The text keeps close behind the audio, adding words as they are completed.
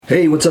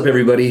Hey, what's up,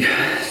 everybody?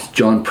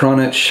 John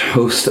Pronich,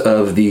 host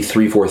of the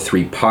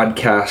 343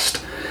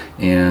 podcast,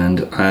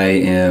 and I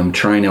am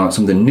trying out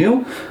something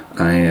new.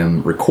 I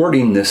am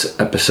recording this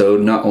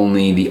episode, not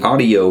only the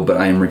audio, but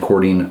I am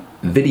recording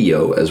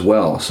video as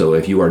well. So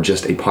if you are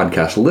just a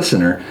podcast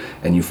listener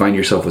and you find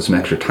yourself with some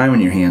extra time in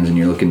your hands and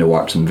you're looking to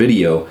watch some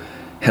video,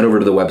 head over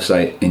to the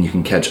website and you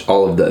can catch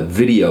all of the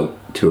video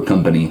to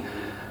accompany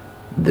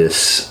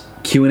this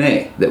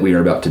Q&A that we are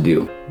about to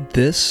do.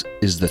 This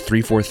is the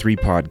 343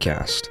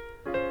 podcast.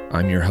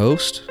 I'm your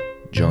host,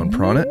 John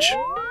Pronich.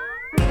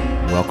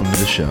 Welcome to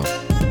the show.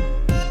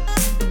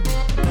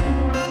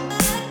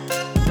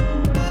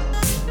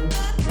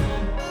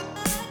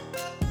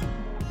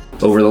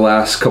 Over the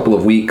last couple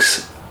of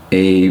weeks,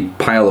 a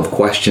pile of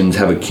questions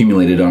have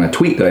accumulated on a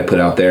tweet that I put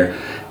out there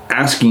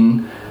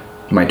asking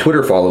my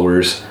Twitter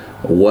followers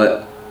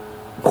what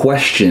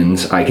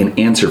questions I can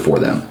answer for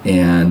them.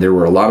 And there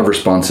were a lot of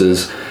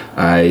responses.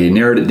 I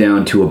narrowed it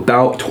down to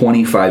about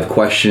 25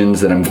 questions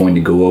that I'm going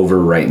to go over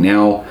right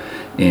now.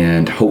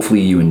 And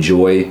hopefully you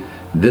enjoy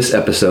this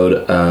episode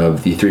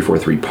of the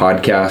 343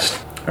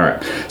 podcast. All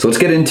right, so let's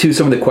get into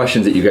some of the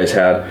questions that you guys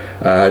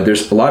had.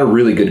 There's a lot of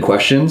really good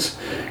questions.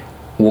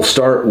 We'll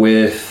start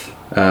with,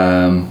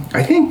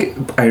 I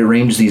think I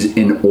arranged these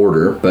in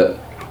order, but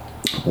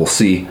we'll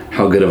see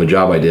how good of a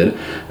job I did.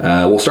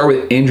 We'll start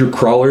with Andrew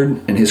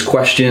Crawlard and his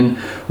question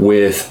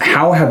with,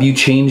 how have you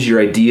changed your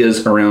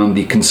ideas around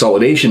the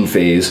consolidation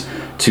phase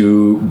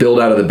to build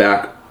out of the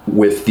back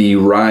with the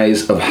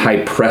rise of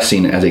high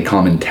pressing as a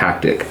common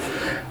tactic?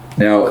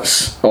 Now,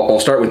 I'll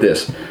start with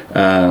this.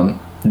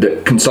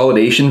 The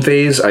consolidation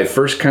phase, I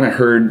first kind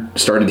of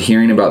started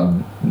hearing about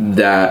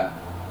that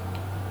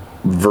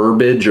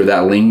verbiage or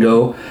that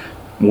lingo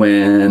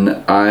when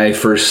I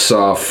first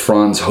saw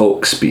Franz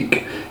Hoek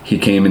speak. He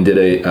came and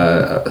did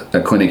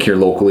a clinic here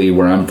locally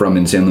where I'm from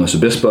in San Luis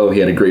Obispo. He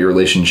had a great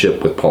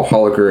relationship with Paul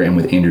Holliker and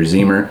with Andrew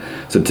Ziemer.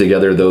 So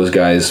together those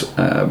guys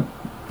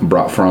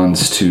brought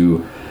Franz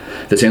to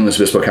the San Luis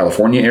Obispo,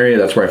 California area.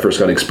 That's where I first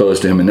got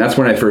exposed to him. And that's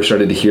when I first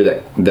started to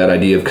hear that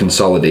idea of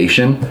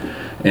consolidation.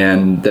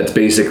 And that's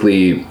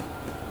basically,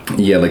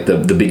 like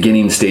the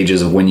beginning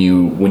stages of when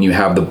you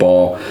have the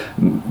ball.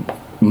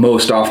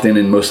 Most often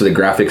in most of the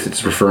graphics,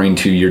 it's referring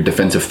to your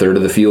defensive third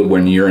of the field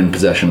when you're in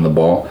possession of the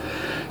ball.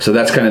 So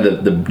that's kind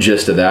of the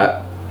gist of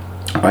that.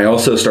 I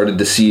also started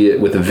to see it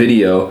with a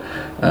video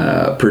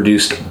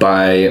produced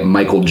by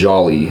Michael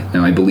Jolly.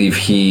 Now, I believe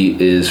he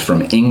is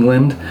from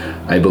England.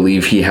 I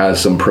believe he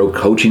has some pro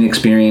coaching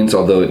experience,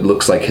 although it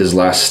looks like his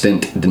last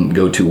stint didn't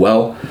go too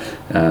well.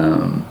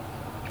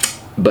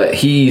 But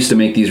he used to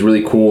make these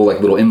really cool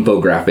little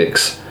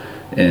infographics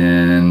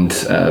and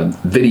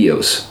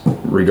videos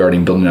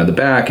regarding building out of the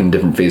back and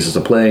different phases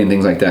of play and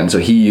things like that. And so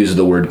he used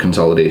the word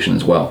consolidation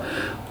as well.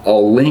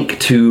 I'll link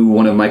to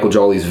one of Michael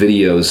Jolly's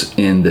videos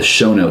in the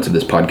show notes of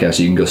this podcast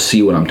so you can go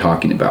see what I'm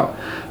talking about.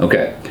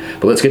 Okay,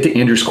 but let's get to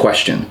Andrew's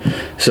question.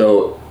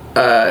 So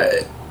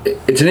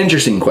it's an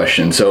interesting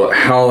question. So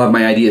how have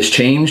my ideas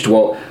changed?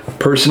 Well,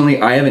 personally,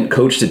 I haven't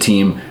coached a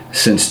team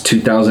since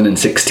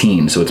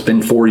 2016. So it's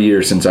been 4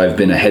 years since I've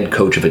been a head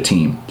coach of a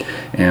team.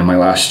 And my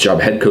last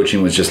job head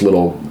coaching was just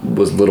little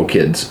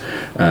kids.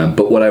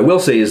 But what I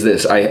will say is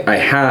this. I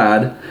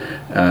had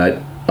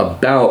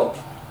about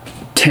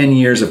 10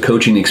 years of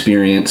coaching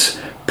experience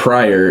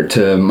prior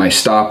to my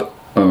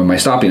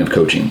stopping of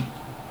coaching.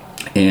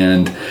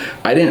 And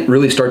I didn't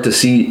really start to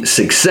see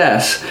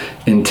success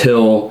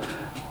until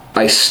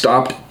I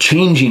stopped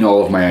changing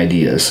all of my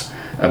ideas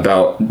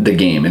about the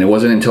game. And it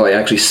wasn't until I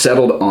actually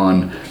settled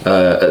on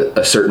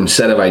a certain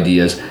set of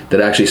ideas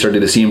that I actually started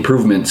to see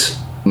improvements,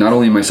 not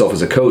only in myself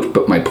as a coach,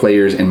 but my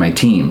players and my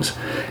teams.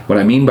 What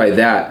I mean by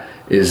that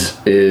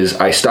is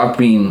I stopped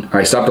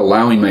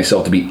allowing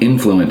myself to be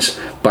influenced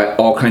by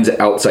all kinds of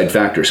outside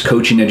factors,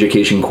 coaching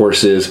education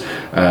courses,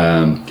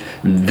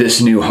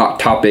 this new hot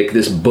topic,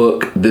 this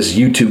book, this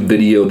YouTube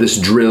video, this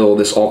drill,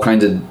 this all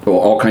kinds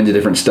of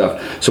different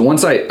stuff. So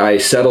once I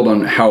settled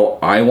on how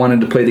I wanted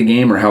to play the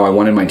game or how I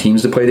wanted my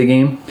teams to play the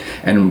game,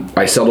 and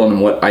I settled on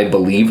what I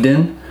believed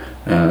in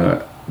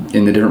the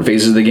different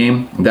phases of the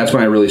game, that's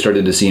when I really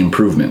started to see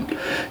improvement.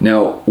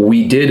 Now,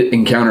 we did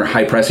encounter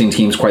high pressing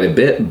teams quite a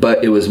bit,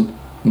 but it was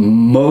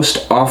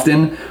most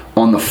often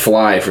on the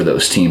fly for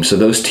those teams. So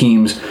those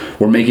teams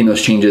were making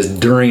those changes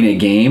during a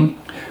game,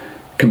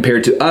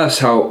 compared to us,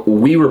 how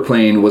we were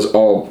playing was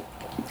all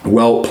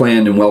well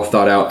planned and well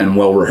thought out and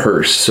well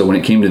rehearsed. So when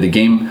it came to the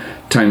game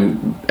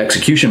time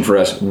execution for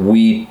us,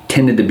 we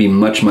tended to be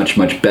much, much,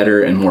 much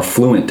better and more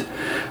fluid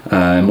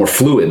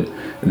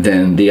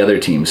than the other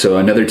team. So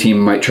another team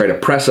might try to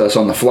press us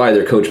on the fly.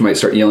 Their coach might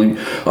start yelling,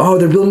 "Oh,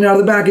 they're building out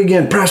of the back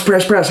again. Press,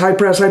 press, press, high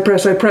press, high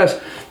press, high press."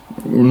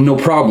 No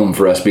problem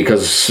for us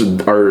because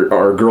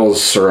our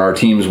girls or our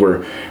teams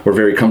were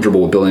very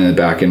comfortable with building in the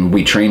back, and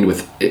we trained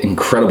with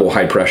incredible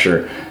high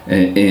pressure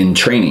in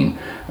training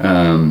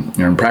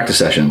in practice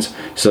sessions.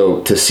 So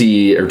to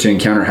see or to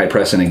encounter high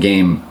press in a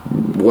game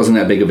wasn't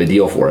that big of a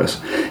deal for us.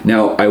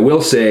 Now, I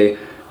will say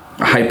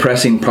high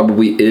pressing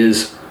probably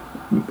is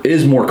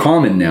more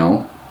common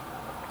now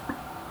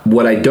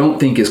What I don't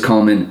think is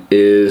common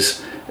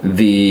is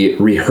the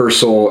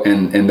rehearsal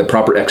and the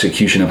proper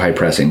execution of high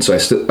pressing. So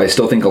I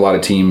still think a lot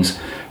of teams,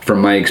 from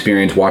my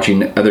experience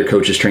watching other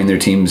coaches train their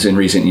teams in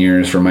recent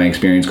years, from my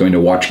experience going to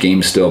watch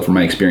games still, from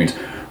my experience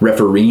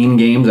refereeing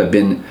games, I've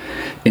been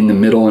in the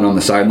middle and on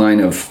the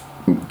sideline of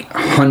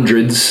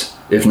hundreds,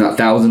 if not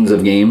thousands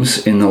of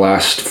games in the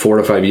last 4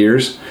 to 5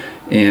 years.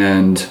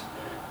 And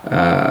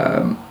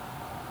the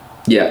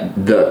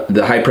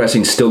high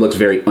pressing still looks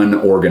very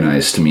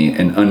unorganized to me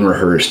and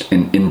unrehearsed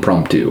and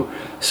impromptu.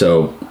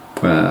 So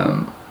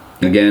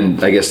again,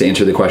 I guess to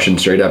answer the question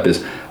straight up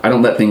is I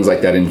don't let things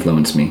like that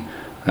influence me.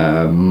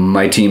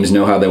 My teams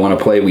know how they want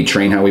to play. We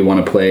train how we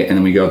want to play, and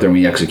then we go out there and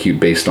we execute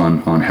based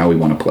on how we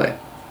want to play.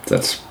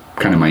 That's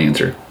kind of my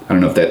answer. I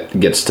don't know if that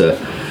gets to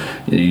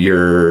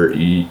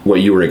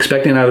what you were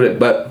expecting out of it,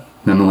 but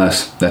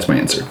nonetheless, that's my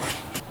answer.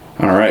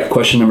 All right,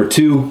 question number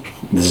 2.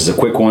 This is a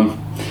quick one.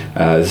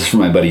 This is from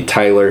my buddy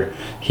Tyler.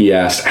 He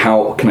asked,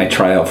 how can I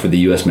try out for the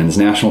U.S. men's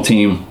national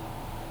team?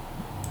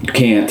 You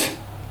can't.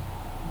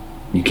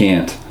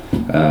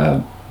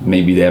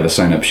 Maybe they have a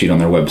sign-up sheet on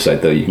their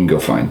website, though, you can go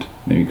find.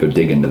 Maybe go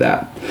dig into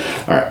that.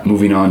 All right,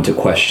 moving on to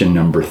question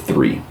number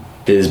 3.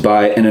 It is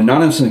by an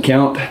anonymous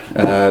account,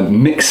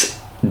 Mix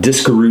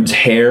Discarude's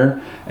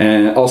Hair.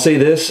 And I'll say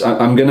this,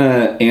 I'm going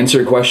to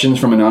answer questions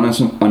from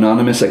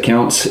anonymous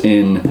accounts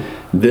in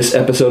this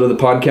episode of the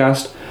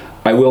podcast.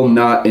 I will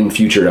not in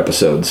future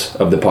episodes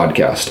of the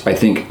podcast. I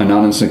think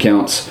anonymous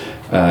accounts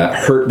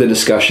hurt the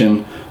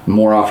discussion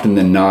more often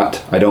than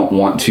not. I don't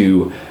want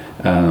to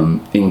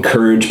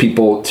encourage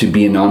people to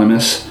be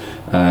anonymous.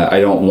 I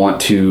don't want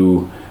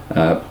to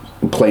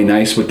play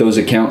nice with those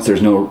accounts.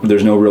 There's no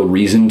real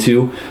reason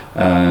to.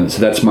 So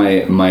that's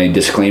my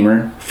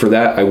disclaimer for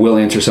that. I will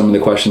answer some of the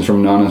questions from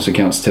anonymous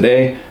accounts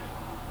today,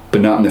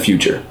 but not in the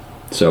future.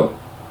 So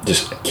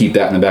just keep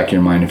that in the back of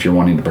your mind if you're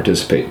wanting to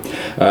participate.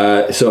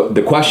 So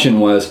the question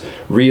was,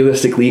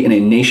 realistically, in a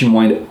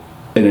nationwide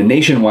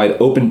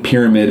open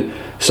pyramid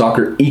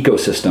soccer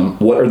ecosystem,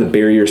 what are the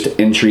barriers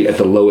to entry at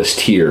the lowest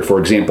tier? For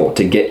example,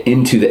 to get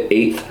into the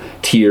 8th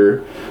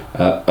tier,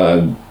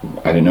 I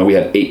didn't know we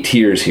had 8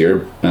 tiers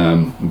here,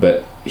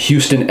 but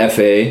Houston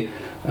FA,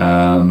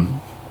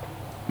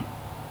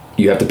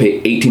 you have to pay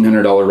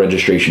 $1,800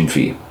 registration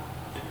fee.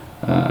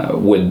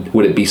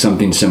 Would it be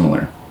something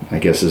similar? I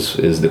guess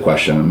is the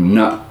question. I'm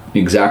not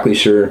exactly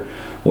sure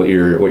what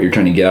you're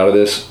trying to get out of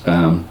this.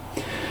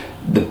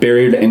 The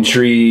barrier to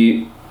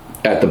entry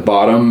at the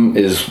bottom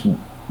is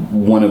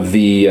one of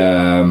the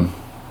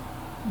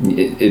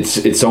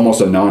it's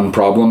almost a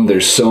non-problem.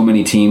 There's so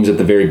many teams at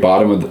the very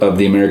bottom of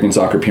the American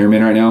soccer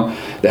pyramid right now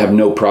that have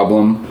no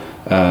problem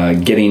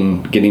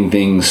getting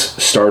things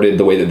started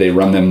the way that they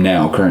run them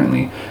now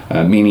currently.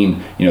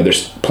 Meaning,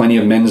 there's plenty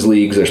of men's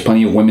leagues, there's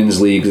plenty of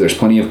women's leagues, there's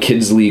plenty of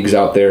kids leagues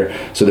out there.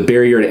 So the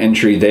barrier to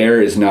entry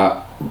there is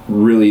not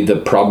really the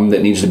problem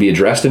that needs to be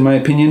addressed, in my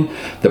opinion.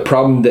 The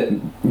problem that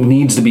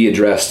needs to be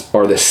addressed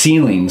are the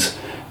ceilings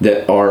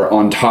that are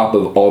on top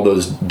of all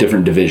those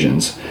different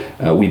divisions.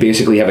 We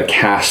basically have a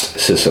caste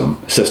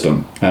system,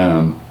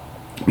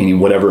 meaning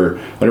whatever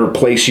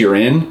place you're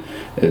in,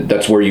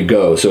 that's where you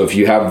go. So if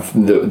you have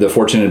the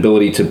fortunate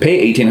ability to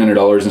pay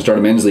 $1,800 and start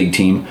a men's league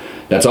team,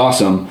 that's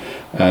awesome,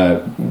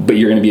 but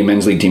you're going to be a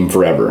men's league team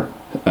forever.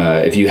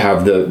 If you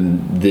have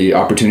the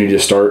opportunity to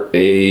start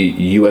a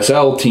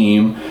USL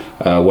team,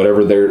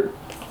 whatever their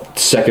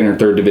second or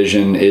third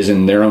division is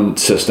in their own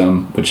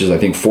system, which is I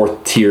think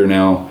 4th tier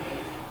now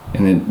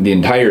in the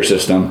entire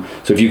system.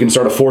 So if you can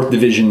start a 4th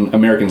division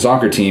American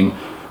soccer team,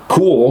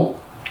 cool,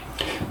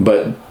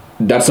 but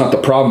that's not the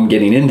problem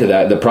getting into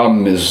that. The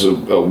problem is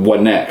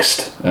what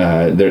next?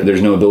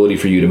 There's no ability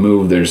for you to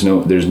move. There's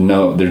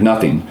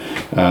nothing.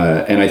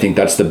 And I think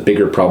that's the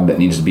bigger problem that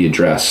needs to be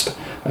addressed.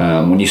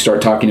 When you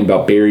start talking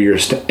about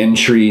barriers to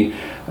entry,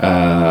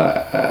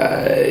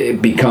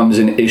 it becomes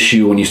an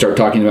issue when you start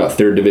talking about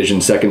 3rd division,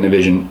 2nd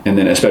division, and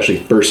then especially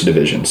 1st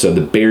division. So the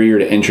barrier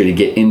to entry to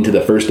get into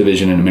the 1st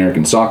division in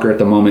American soccer at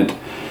the moment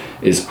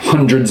is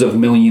hundreds of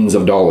millions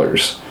of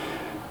dollars.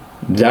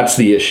 That's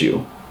the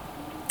issue.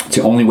 It's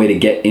the only way to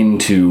get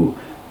into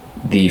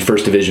the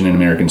 1st division in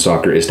American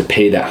soccer is to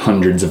pay that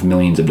hundreds of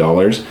millions of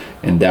dollars,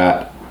 and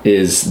that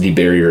is the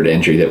barrier to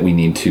entry that we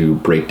need to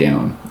break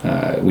down.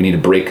 We need to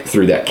break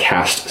through that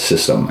caste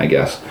system, I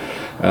guess.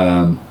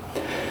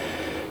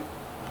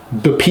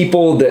 The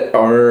people that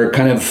are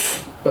kind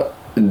of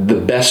the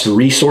best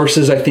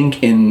resources, I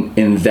think,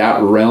 in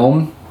that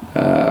realm,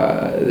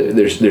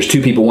 there's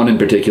 2 people, one in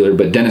particular,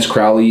 but Dennis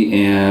Crowley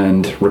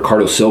and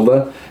Ricardo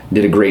Silva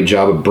did a great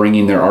job of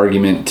bringing their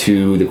argument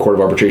to the Court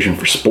of Arbitration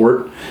for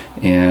Sport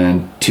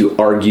and to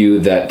argue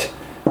that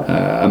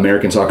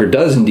American soccer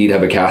does indeed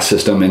have a caste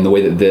system, and the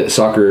way that the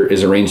soccer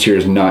is arranged here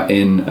is not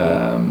in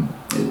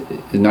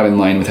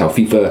line with how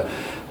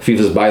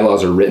FIFA's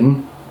bylaws are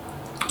written.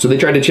 So they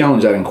tried to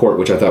challenge that in court,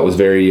 which I thought was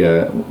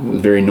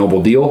very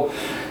noble deal.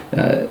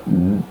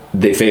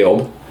 They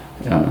failed,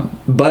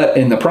 But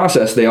in the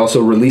process, they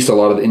also released a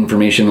lot of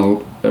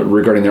information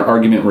regarding their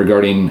argument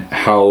regarding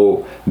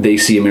how they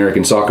see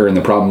American soccer and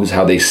the problems,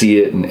 how they see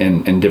it,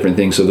 and different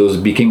things. So those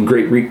became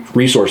great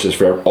resources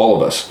for all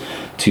of us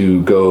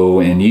to go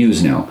and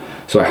use now.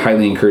 So I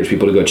highly encourage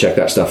people to go check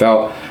that stuff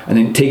out. And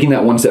then taking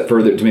that one step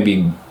further to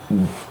maybe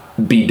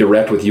be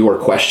direct with your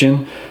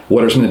question,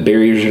 what are some of the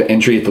barriers to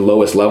entry at the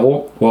lowest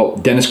level? Well,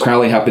 Dennis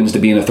Crowley happens to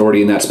be an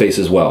authority in that space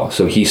as well.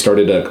 So he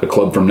started a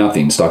club from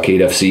nothing,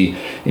 Stockade FC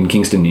in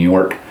Kingston, New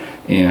York.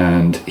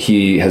 And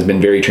he has been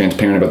very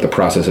transparent about the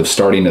process of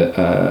starting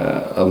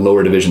a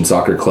lower division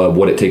soccer club,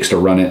 what it takes to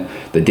run it,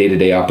 the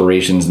day-to-day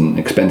operations and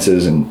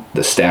expenses and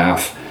the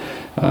staff,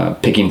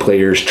 picking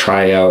players,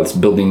 tryouts,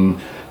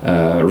 building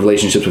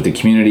relationships with the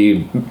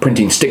community,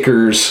 printing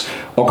stickers,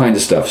 all kinds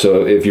of stuff.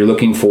 So if you're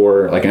looking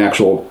for like an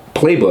actual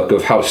playbook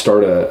of how to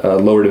start a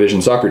lower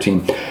division soccer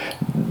team,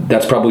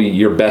 that's probably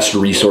your best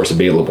resource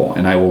available.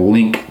 And I will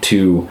link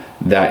to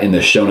that in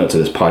the show notes of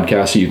this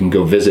podcast, so you can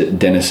go visit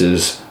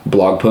Dennis's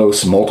blog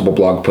posts, multiple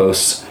blog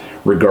posts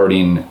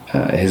regarding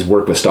his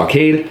work with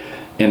Stockade,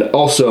 and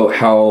also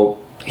how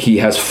he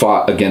has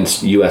fought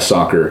against U.S.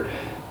 soccer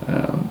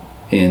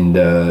in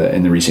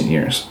the recent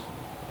years.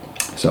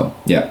 So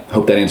yeah,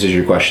 hope that answers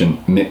your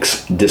question.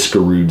 Mix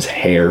Discarude's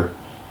hair.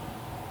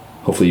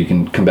 Hopefully you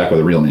can come back with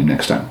a real name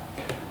next time.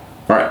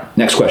 All right,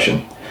 next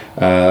question.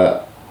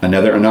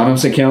 Another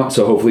anonymous account,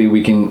 so hopefully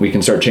we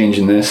can start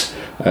changing this.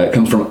 It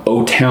comes from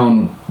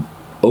O-Town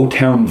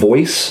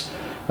Voice.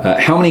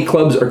 How many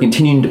clubs are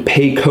continuing to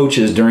pay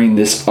coaches during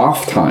this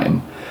off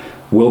time?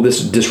 Will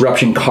this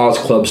disruption cause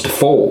clubs to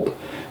fold?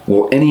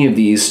 Will any of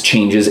these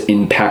changes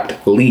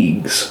impact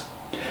leagues?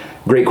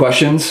 Great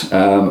questions.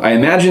 I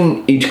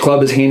imagine each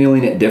club is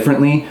handling it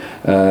differently.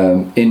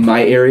 In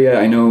my area,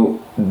 I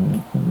know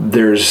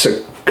there's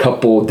a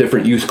couple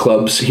different youth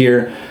clubs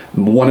here.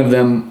 One of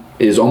them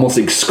is almost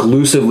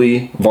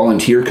exclusively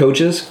volunteer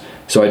coaches,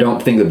 so I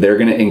don't think that they're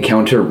going to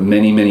encounter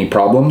many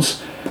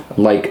problems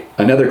like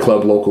another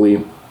club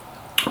locally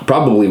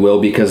probably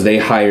will, because they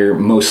hire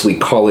mostly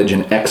college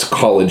and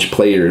ex-college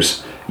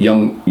players,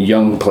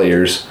 young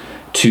players,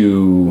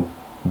 to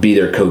be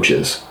their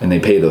coaches, and they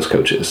pay those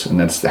coaches, and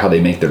that's how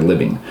they make their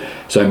living.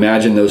 So I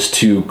imagine those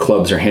two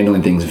clubs are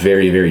handling things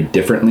very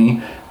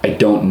differently. I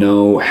don't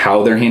know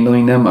how they're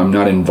handling them. I'm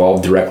not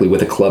involved directly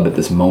with a club at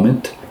this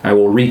moment. I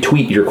will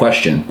retweet your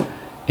question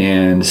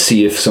and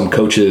see if some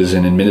coaches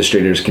and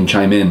administrators can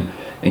chime in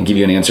and give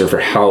you an answer for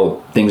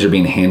how things are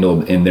being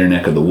handled in their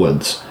neck of the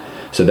woods.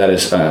 So that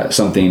is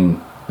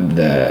something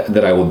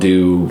that I will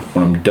do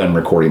when I'm done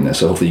recording this.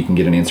 So hopefully you can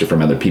get an answer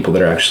from other people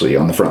that are actually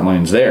on the front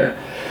lines there.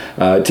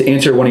 To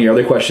answer one of your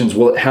other questions,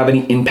 will it have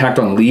any impact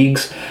on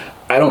leagues?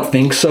 I don't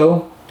think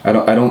so. I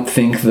don't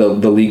think the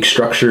league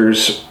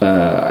structures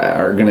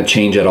are going to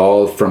change at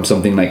all from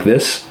something like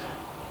this.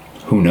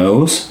 Who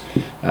knows?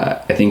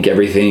 I think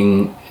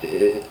everything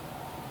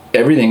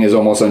is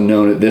almost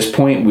unknown at this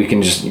point. We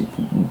can just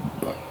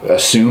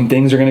assume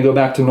things are going to go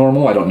back to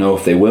normal. I don't know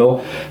if they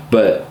will,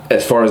 but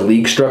as far as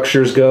league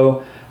structures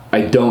go,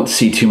 I don't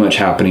see too much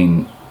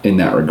happening in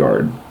that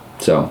regard.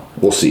 So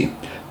we'll see.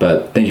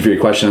 But thank you for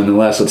your question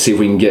nonetheless. Let's see if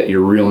we can get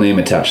your real name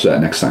attached to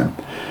that next time.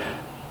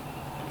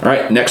 All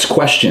right, next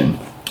question.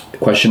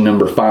 Question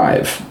number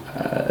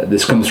 5.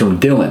 This comes from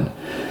Dylan.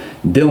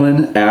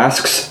 Dylan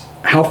asks,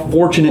 how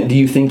fortunate do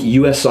you think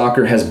U.S.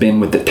 soccer has been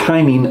with the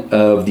timing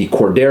of the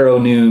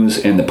Cordero news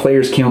and the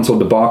Players' Council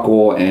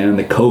debacle and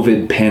the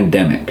COVID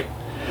pandemic?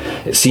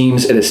 It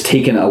seems it has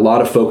taken a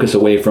lot of focus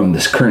away from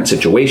this current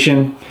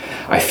situation.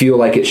 I feel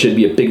like it should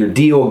be a bigger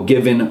deal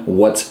given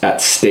what's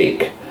at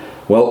stake.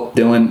 Well,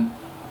 Dylan,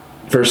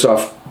 first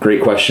off,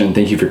 great question.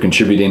 Thank you for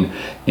contributing.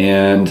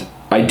 And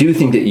I do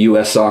think that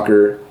U.S.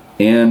 soccer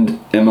and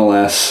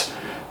MLS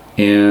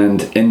and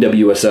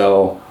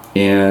NWSL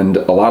and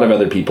a lot of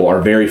other people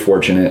are very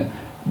fortunate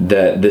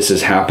that this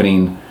is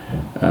happening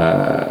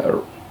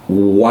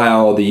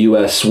while the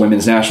U.S.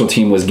 women's national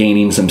team was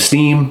gaining some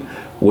steam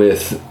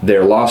with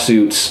their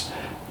lawsuits,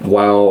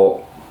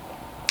 while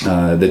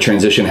the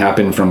transition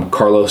happened from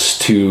Carlos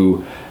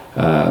to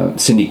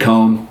Cindy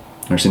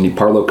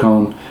Parlow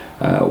Cone,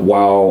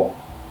 while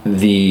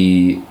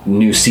the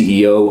new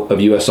CEO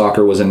of U.S.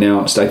 Soccer was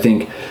announced. I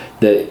think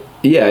that,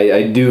 yeah,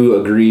 I do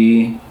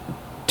agree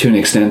to an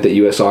extent that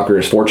U.S. Soccer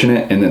is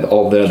fortunate, and that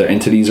all the other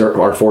entities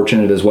are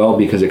fortunate as well,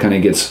 because it kind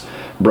of gets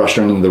brushed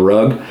under the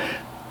rug.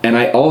 And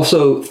I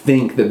also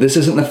think that this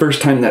isn't the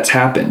first time that's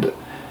happened.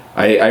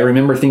 I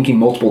remember thinking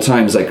multiple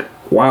times, like,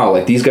 wow,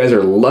 like these guys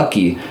are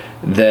lucky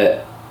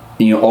that,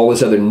 you know, all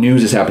this other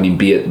news is happening,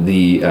 be it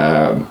the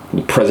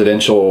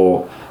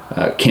presidential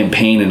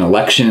campaign and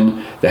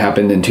election that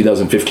happened in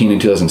 2015 and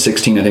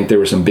 2016. I think there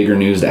was some bigger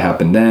news that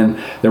happened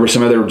then. There were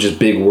some other just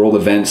big world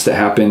events that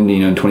happened, you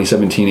know, in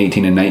 2017,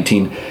 18, and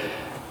 19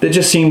 that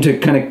just seemed to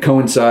kind of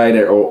coincide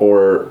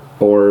or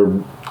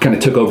kind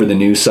of took over the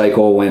news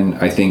cycle, when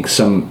I think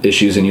some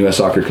issues in U.S.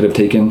 soccer could have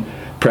taken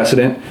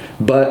precedent.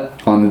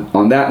 But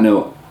on that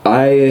note,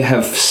 I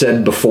have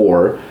said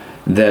before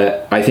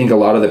that I think a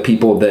lot of the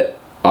people that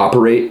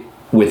operate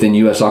within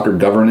U.S. soccer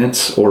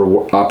governance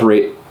or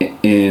operate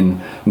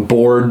in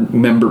board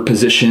member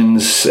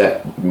positions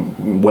at,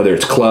 whether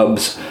it's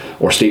clubs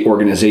or state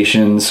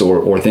organizations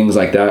or things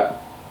like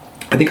that.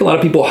 I think a lot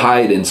of people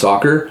hide in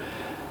soccer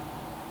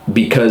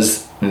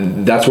because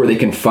that's where they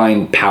can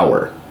find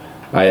power.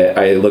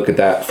 I look at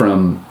that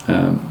from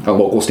a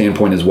local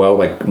standpoint as well.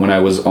 Like when I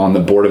was on the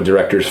board of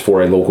directors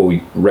for a local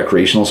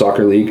recreational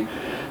soccer league,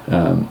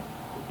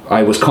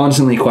 I was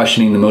constantly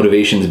questioning the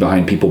motivations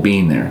behind people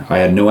being there. I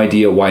had no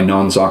idea why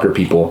non-soccer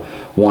people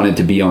wanted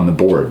to be on the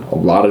board. A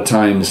lot of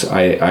times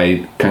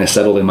I kind of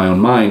settled in my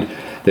own mind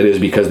that it was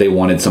because they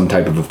wanted some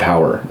type of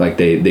power. Like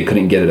they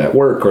couldn't get it at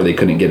work, or they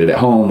couldn't get it at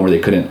home, or they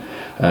couldn't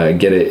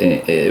get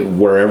it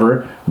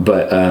wherever.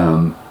 But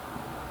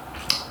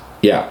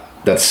yeah,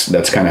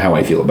 that's kind of how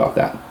I feel about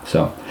that.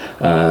 So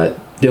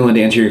Dylan,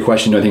 to answer your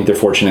question, do I think they're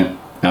fortunate?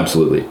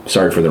 Absolutely.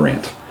 Sorry for the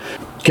rant.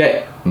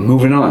 Okay,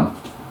 moving on.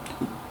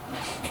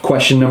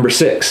 Question number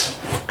 6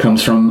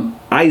 comes from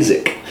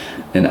Isaac.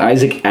 And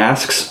Isaac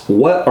asks,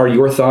 what are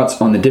your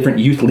thoughts on the different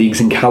youth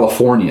leagues in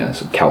California?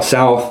 So Cal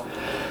South,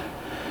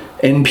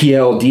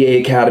 NPL,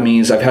 DA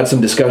academies. I've had some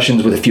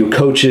discussions with a few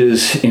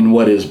coaches in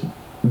what is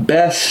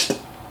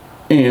best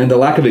and the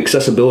lack of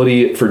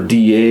accessibility for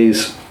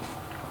DAs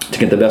to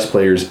get the best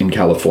players in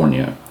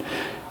California.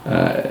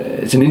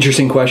 It's an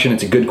interesting question.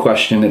 It's a good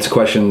question. It's a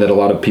question that a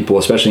lot of people,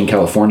 especially in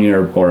California,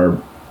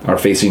 are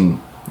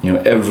facing.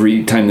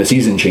 Every time the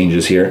season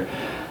changes here.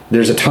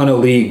 There's a ton of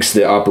leagues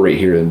that operate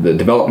here. The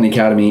Development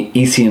Academy,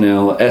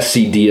 ECNL,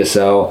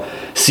 SCDSL,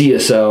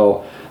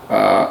 CSL.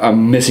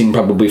 I'm missing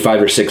probably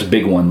 5 or 6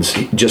 big ones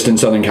just in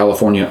Southern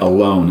California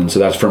alone. And so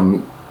that's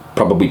from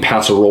probably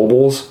Paso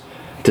Robles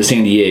to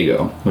San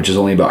Diego, which is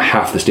only about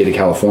half the state of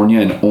California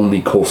and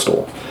only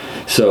coastal.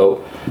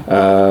 So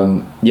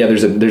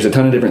there's a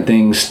ton of different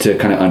things to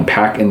kind of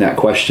unpack in that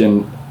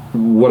question.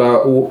 What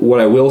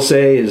I will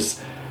say is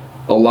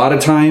a lot of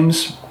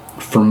times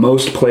for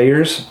most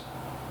players,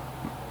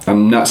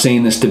 I'm not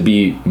saying this to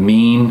be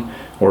mean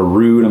or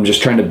rude, I'm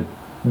just trying to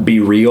be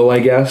real, I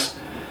guess.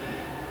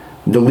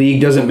 The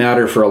league doesn't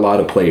matter for a lot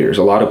of players.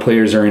 A lot of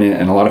players are in it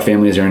and a lot of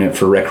families are in it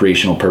for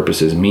recreational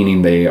purposes,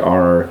 meaning they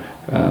are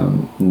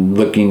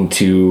looking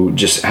to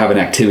just have an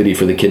activity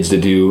for the kids to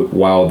do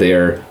while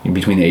they're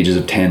between the ages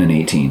of 10 and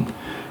 18,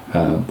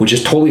 which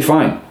is totally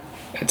fine.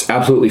 It's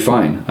absolutely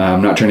fine.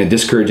 I'm not trying to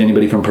discourage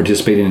anybody from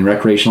participating in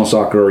recreational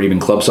soccer or even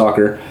club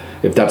soccer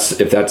if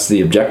that's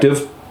the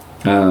objective.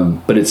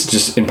 But it's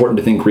just important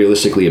to think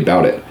realistically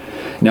about it.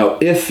 Now,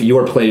 if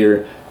your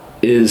player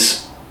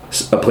is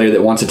a player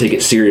that wants to take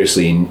it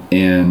seriously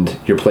and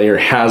your player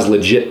has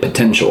legit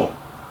potential,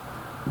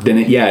 then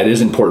it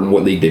is important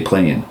what league they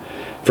play in.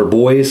 For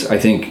boys, I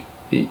think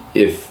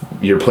if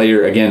your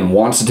player, again,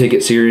 wants to take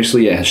it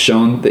seriously, it has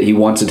shown that he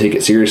wants to take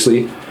it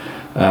seriously,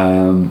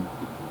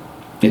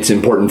 it's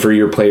important for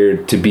your player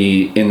to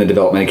be in the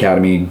Development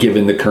Academy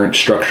given the current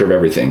structure of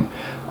everything.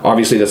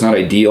 Obviously, that's not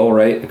ideal,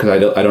 right? Because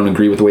I don't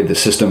agree with the way the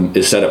system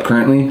is set up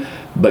currently.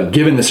 But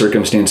given the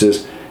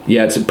circumstances,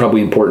 it's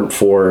probably important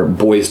for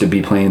boys to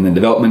be playing in the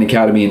Development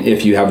Academy. And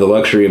if you have the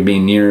luxury of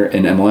being near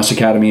an MLS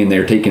Academy and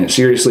they're taking it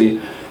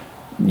seriously,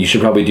 you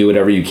should probably do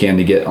whatever you can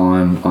to get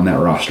on that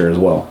roster as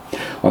well.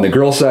 On the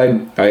girls'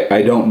 side,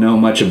 I don't know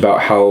much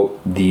about how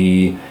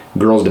the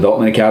Girls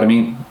Development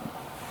Academy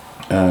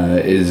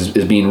is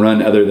being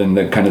run, other than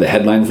the kind of the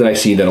headlines that I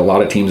see that a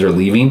lot of teams are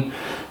leaving.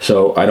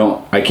 So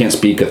I can't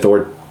speak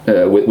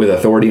with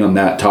authority on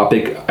that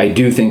topic. I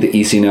do think that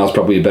ECNL is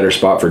probably a better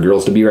spot for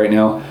girls to be right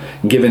now,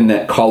 given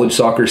that college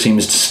soccer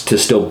seems to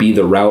still be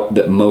the route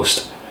that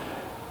most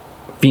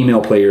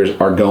female players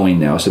are going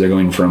now. So they're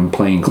going from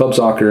playing club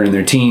soccer in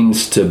their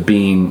teens to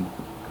being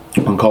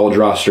on college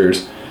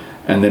rosters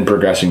and then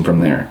progressing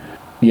from there.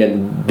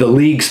 The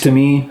leagues, to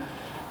me,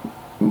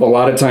 a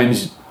lot of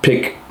times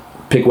pick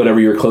whatever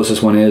your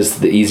closest one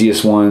is, the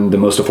easiest one, the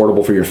most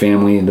affordable for your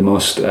family, the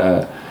most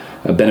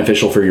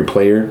beneficial for your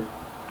player.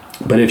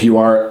 But if you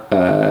are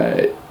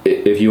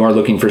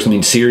looking for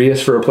something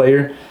serious for a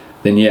player,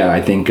 then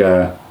I think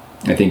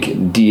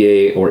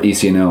DA or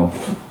ECNL,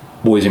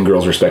 boys and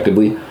girls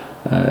respectively,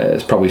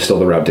 is probably still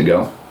the route to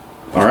go.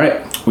 All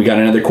right, we got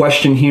another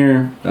question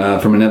here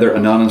from another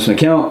anonymous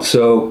account.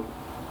 So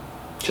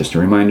just a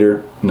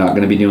reminder, not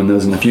going to be doing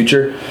those in the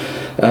future.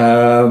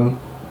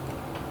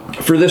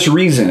 For this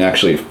reason,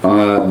 actually,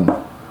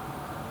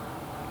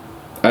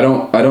 I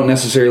don't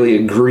necessarily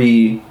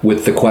agree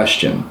with the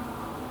question.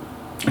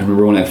 I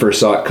remember when I first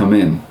saw it come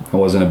in, I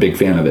wasn't a big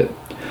fan of it.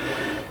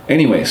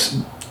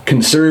 Anyways,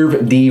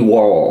 Conserve D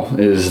Wall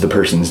is the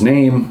person's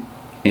name,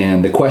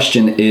 and the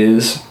question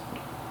is,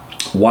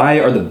 why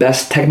are the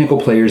best technical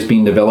players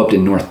being developed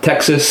in North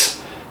Texas,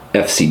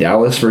 FC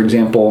Dallas, for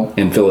example,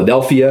 and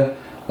Philadelphia,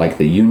 like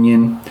the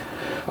Union?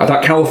 I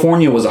thought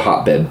California was a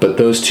hotbed, but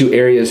those two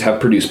areas have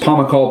produced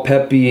Pomacall,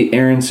 Pepe,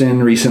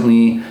 Aronson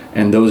recently,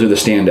 and those are the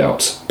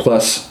standouts.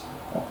 Plus,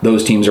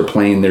 those teams are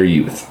playing their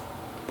youth.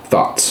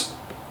 Thoughts?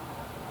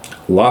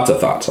 Lots of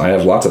thoughts. I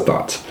have lots of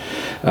thoughts.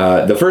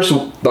 The first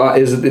thought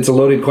is it's a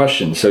loaded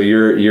question, so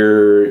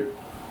you're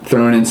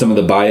throwing in some of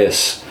the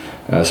bias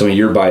some of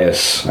your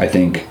bias, I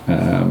think,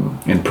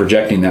 in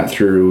projecting that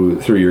through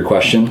your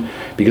question,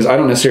 because I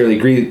don't necessarily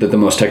agree that the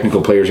most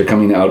technical players are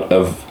coming out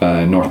of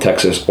North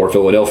Texas or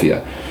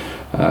Philadelphia.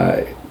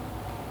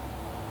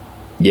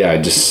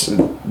 That's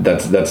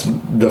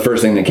the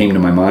first thing that came to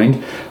my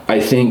mind. I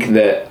think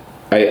that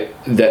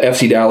the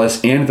FC Dallas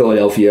and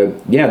Philadelphia,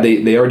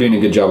 they are doing a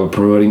good job of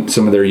promoting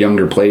some of their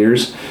younger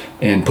players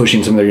and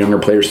pushing some of their younger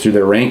players through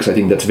their ranks. I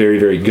think that's very,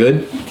 very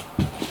good.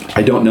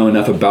 I don't know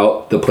enough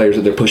about the players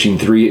that they're pushing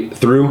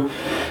through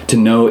to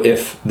know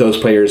if those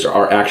players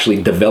are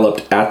actually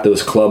developed at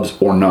those clubs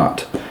or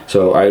not.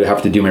 So I'd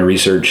have to do my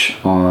research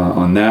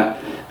on that.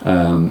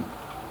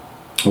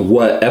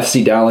 What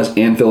FC Dallas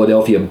and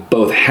Philadelphia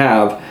both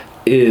have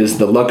is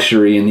the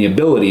luxury and the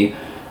ability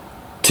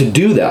to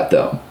do that,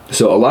 though.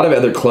 So a lot of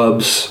other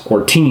clubs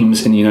or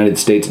teams in the United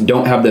States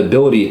don't have the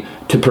ability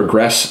to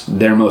progress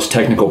their most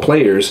technical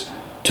players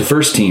to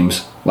first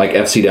teams like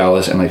FC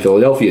Dallas and like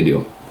Philadelphia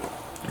do.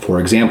 For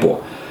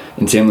example,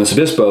 in San Luis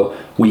Obispo,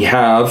 we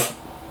have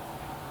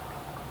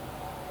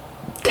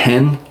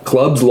 10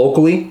 clubs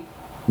locally,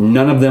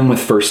 none of them with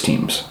first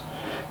teams.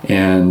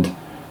 And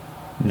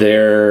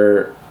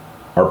there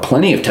are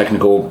plenty of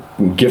technical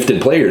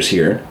gifted players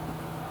here,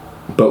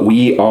 but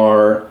we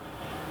are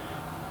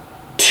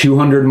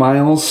 200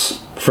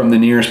 miles from the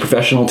nearest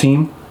professional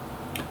team.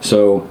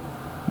 So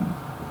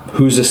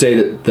who's to say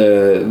that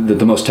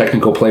the most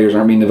technical players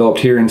aren't being developed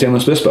here in San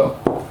Luis Obispo?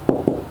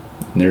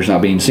 They're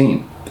not being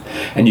seen.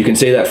 And you can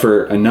say that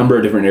for a number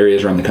of different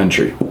areas around the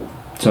country.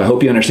 So I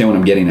hope you understand what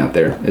I'm getting at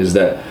there, is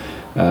that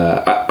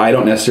I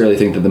don't necessarily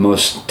think that the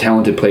most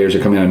talented players are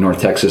coming out of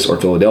North Texas or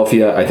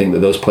Philadelphia. I think that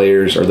those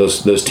players or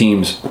those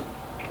teams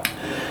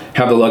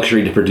have the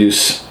luxury to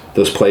produce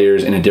those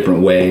players in a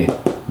different way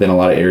than a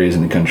lot of areas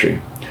in the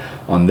country.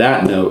 On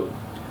that note,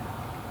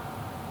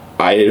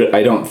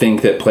 I don't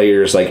think that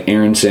players like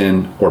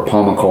Aronson or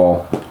Paul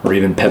McCall or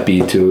even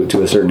Pepe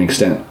to a certain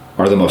extent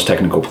are the most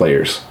technical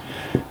players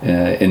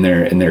in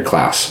their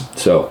class.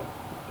 So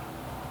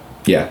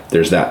yeah,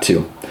 there's that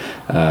too.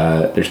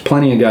 There's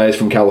plenty of guys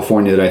from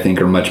California that I think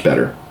are much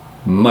better.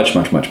 Much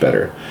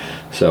better.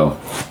 So,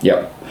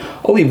 yep.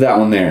 I'll leave that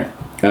one there.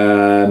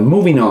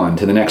 Moving on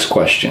to the next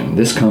question.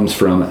 This comes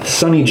from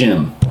Sunny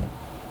Jim.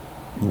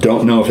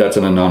 Don't know if that's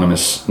an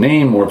anonymous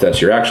name or if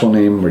that's your actual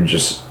name. We're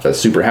just a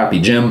super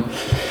happy Jim.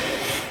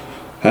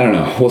 I don't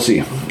know. We'll see.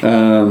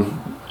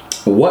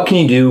 What can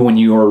you do when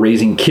you are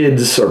raising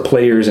kids or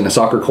players in a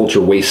soccer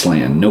culture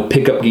wasteland? No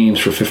pickup games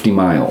for 50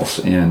 miles.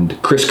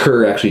 And Chris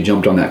Kerr actually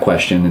jumped on that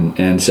question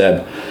and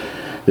said,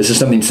 this is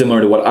something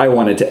similar to what I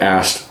wanted to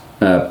ask.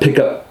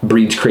 Pickup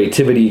breeds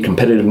creativity,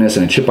 competitiveness,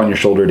 and a chip on your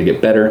shoulder to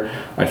get better.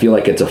 I feel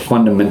like it's a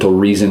fundamental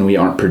reason we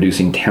aren't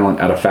producing talent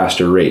at a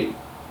faster rate.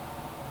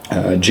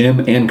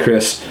 Jim and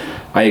Chris,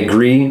 I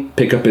agree.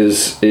 Pickup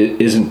is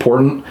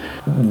important.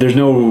 There's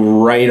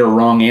no right or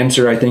wrong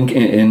answer, I think,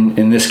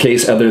 in this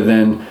case, other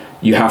than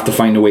you have to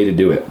find a way to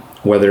do it.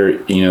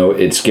 Whether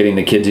it's getting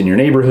the kids in your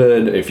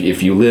neighborhood,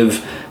 if you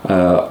live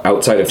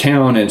outside of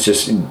town, it's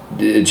just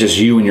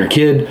you and your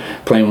kid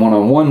playing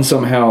one-on-one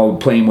somehow,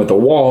 playing with a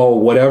wall,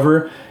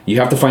 whatever. You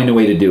have to find a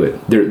way to do it.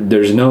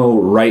 There's no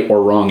right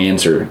or wrong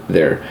answer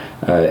there.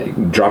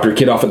 Drop your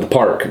kid off at the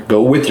park.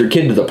 Go with your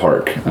kid to the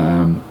park.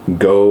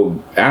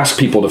 Go ask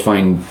people to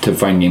find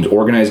games.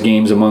 Organize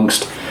games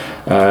amongst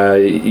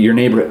your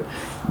neighborhood.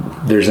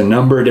 There's a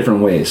number of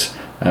different ways.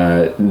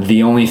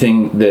 The only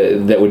thing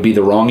that would be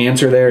the wrong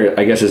answer there,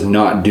 I guess, is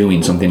not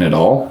doing something at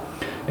all.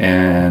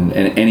 And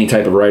any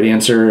type of right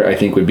answer, I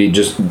think, would be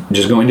just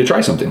going to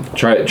try something.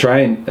 Try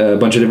a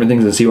bunch of different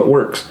things and see what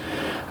works.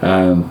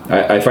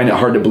 I find it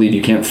hard to believe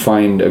you can't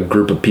find a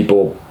group of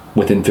people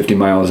within 50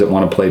 miles that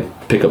want to play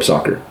pickup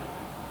soccer.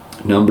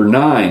 Number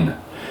 9.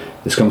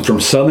 This comes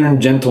from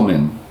Southern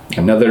Gentleman,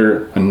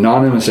 another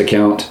anonymous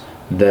account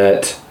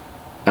that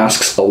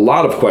asks a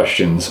lot of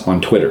questions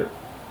on Twitter.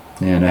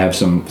 And I have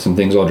some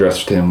things I'll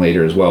address to him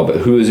later as well. But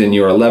who is in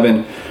your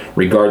 11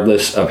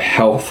 regardless of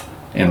health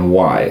and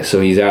why?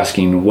 So he's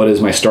asking, what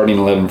is my starting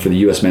 11 for the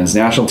U.S. men's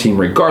national team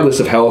regardless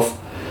of health?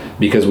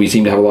 Because we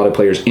seem to have a lot of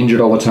players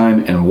injured all the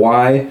time. And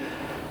why?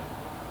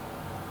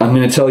 I'm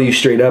going to tell you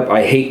straight up,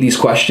 I hate these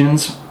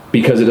questions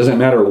because it doesn't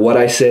matter what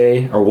I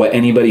say or what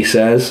anybody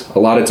says. A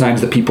lot of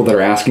times the people that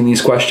are asking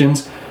these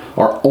questions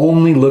are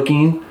only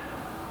looking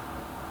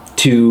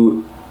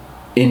to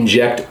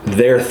inject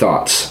their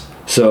thoughts.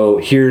 So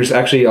here's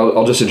actually,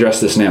 I'll just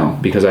address this now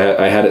because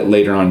I had it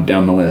later on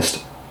down the list.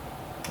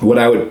 What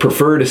I would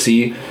prefer to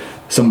see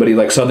somebody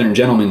like Southern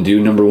Gentleman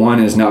do, number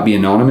 1, is not be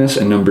anonymous,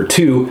 and number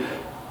 2,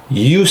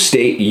 you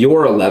state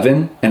your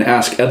 11 and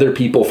ask other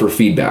people for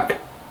feedback.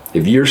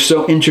 If you're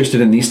so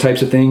interested in these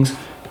types of things,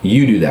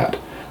 you do that.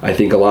 I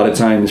think a lot of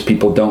times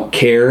people don't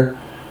care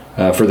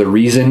for the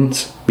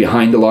reasons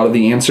behind a lot of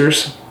the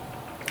answers.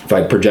 If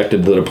I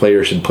projected that a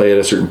player should play at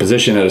a certain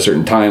position at a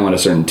certain time on a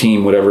certain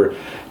team, whatever,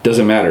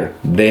 doesn't matter.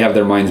 They have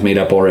their minds made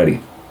up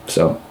already.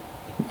 So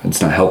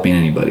it's not helping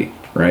anybody,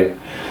 right?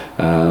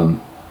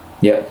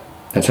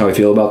 That's how I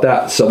feel about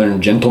that.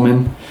 Southern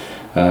Gentleman.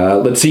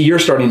 Let's see your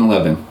starting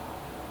 11.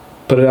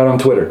 Put it out on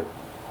Twitter.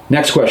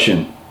 Next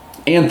question.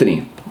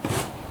 Anthony.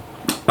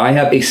 I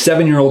have a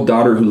 7-year-old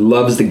daughter who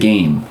loves the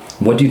game.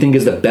 What do you think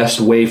is the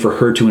best way for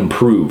her to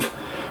improve?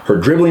 Her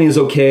dribbling is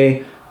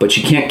okay, but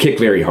she can't kick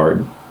very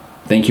hard.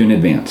 Thank you in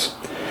advance.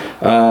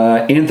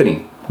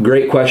 Anthony,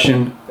 great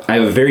question. I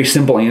have a very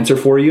simple answer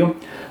for you.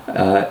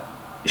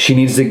 She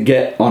needs to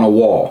get on a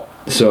wall.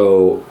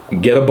 So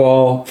get a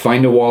ball,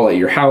 find a wall at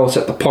your house,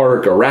 at the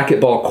park, a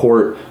racquetball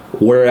court,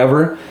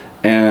 wherever,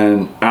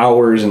 and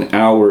hours and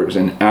hours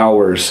and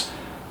hours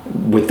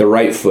with the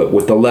right foot,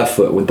 with the left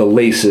foot, with the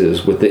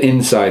laces, with the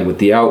inside, with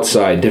the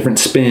outside, different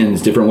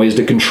spins, different ways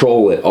to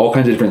control it, all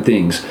kinds of different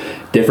things,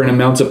 different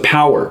amounts of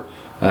power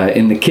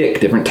in the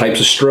kick, different types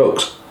of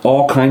strokes,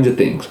 all kinds of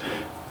things.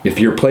 If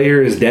your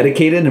player is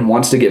dedicated and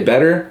wants to get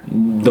better,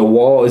 the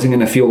wall isn't going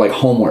to feel like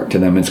homework to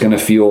them. It's going to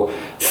feel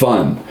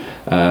fun.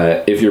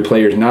 If your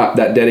player is not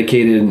that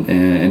dedicated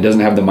and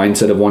doesn't have the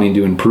mindset of wanting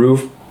to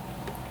improve,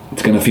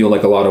 it's going to feel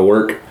like a lot of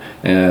work,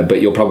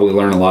 but you'll probably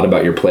learn a lot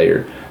about your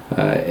player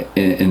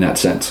in that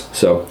sense.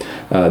 So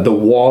the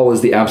wall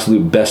is the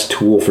absolute best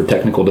tool for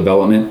technical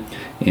development,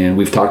 and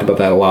we've talked about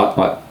that a lot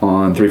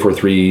on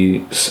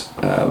 343's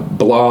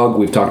blog.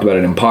 We've talked about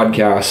it in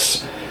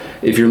podcasts.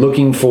 If you're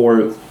looking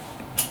for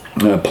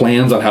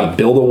plans on how to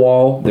build a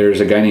wall, there's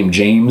a guy named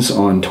James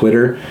on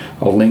Twitter.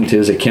 I'll link to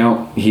his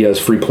account. He has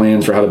free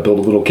plans for how to build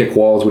a little kick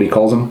wall, is what he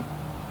calls them.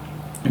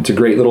 It's a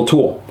great little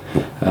tool.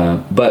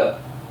 But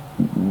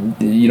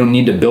you don't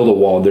need to build a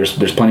wall.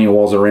 There's plenty of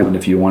walls around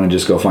if you want to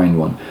just go find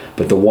one.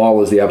 But the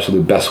wall is the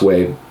absolute best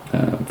way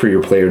for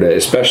your player to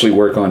especially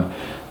work on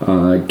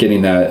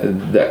getting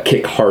that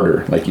kick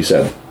harder, like you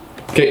said.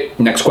 Okay,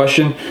 next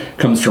question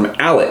comes from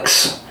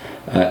Alex.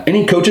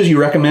 Any coaches you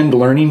recommend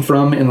learning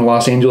from in the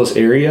Los Angeles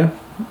area?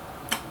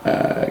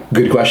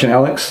 Good question,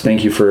 Alex.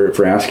 Thank you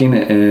for asking.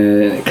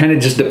 It kind of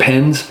just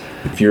depends.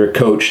 If you're a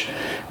coach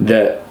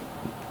that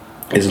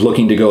is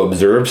looking to go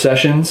observe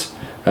sessions,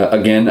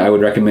 again, I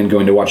would recommend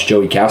going to watch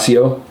Joey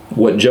Cassio.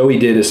 What Joey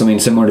did is something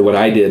similar to what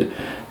I did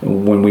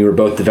when we were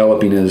both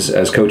developing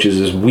as coaches,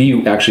 is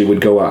we actually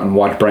would go out and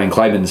watch Brian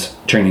Kleiban's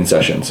training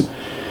sessions.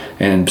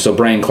 And so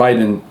Brian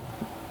Kleiban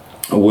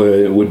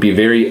would be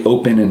very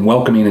open and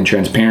welcoming and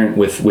transparent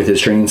with his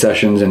training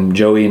sessions, and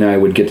Joey and I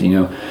would get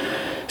to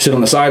sit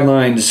on the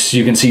sidelines.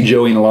 You can see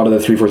Joey in a lot of the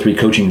 343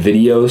 coaching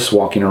videos,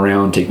 walking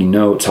around, taking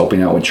notes,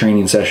 helping out with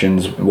training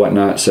sessions,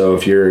 whatnot. So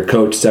if you're a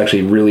coach that's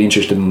actually really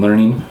interested in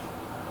learning,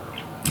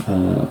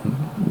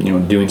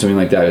 doing something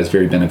like that is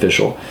very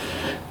beneficial.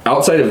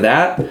 Outside of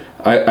that,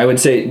 I would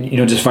say,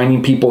 just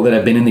finding people that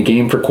have been in the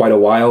game for quite a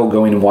while,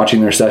 going and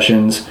watching their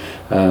sessions,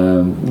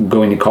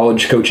 going to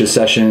college coaches'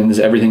 sessions,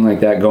 everything like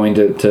that, going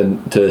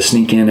to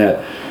sneak in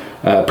at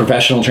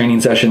professional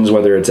training sessions,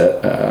 whether it's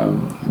at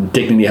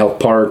Dignity Health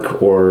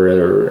Park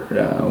or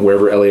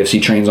wherever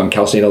LAFC trains on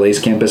Cal State LA's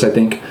campus, I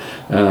think.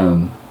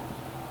 Going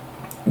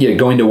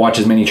to watch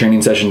as many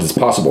training sessions as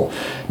possible.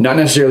 Not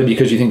necessarily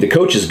because you think the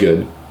coach is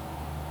good,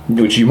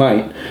 which you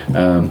might,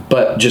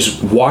 but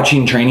just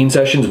watching training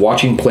sessions,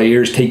 watching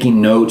players,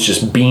 taking notes,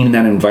 just being in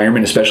that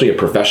environment, especially a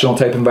professional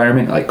type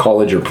environment like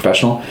college or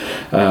professional,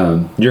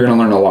 you're going to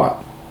learn a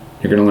lot.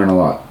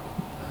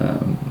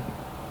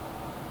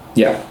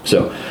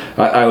 So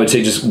I would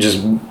say just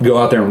go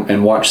out there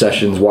and watch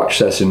sessions.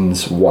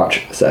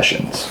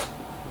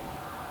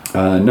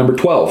 Number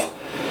 12,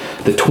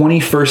 the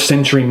 21st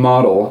Century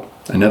Model,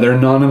 another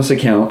anonymous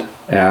account,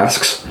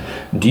 asks,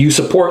 do you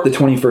support the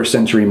 21st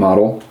Century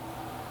Model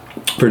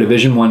for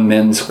Division I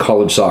men's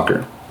college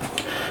soccer?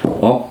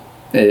 Well,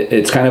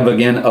 it's kind of,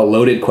 again, a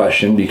loaded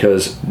question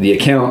because the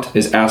account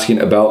is asking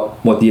about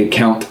what the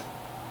account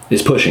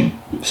is pushing.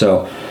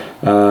 So,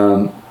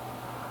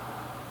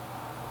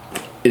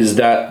 is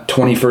that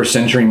 21st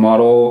century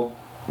model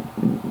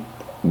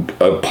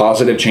a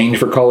positive change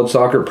for college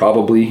soccer?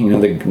 Probably.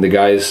 The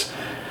guys,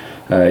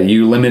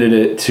 you limited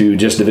it to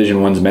just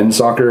Division I's men's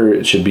soccer.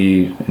 It should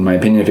be, in my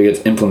opinion, if it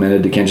gets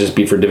implemented, it can't just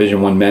be for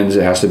Division I men's.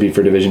 It has to be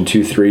for Division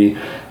II, III,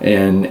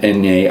 and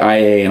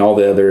NAIA and all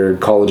the other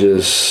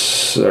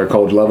colleges or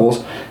college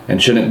levels.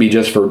 And shouldn't be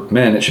just for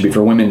men. It should be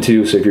for women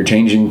too. So if you're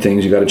changing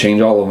things, you got to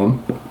change all of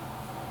them.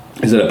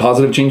 Is it a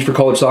positive change for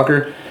college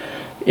soccer?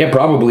 Yeah,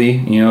 probably.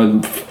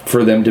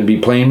 For them to be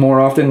playing more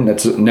often,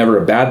 that's never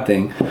a bad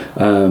thing.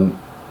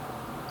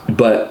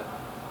 But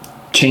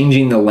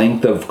changing the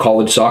length of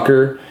college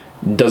soccer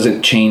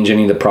doesn't change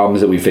any of the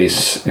problems that we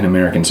face in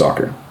American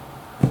soccer,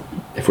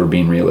 if we're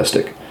being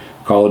realistic.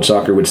 College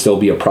soccer would still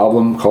be a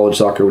problem. College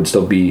soccer would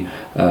still be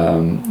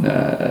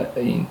not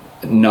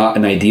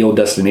an ideal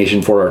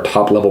destination for our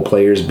top-level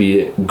players, be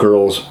it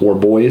girls or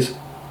boys.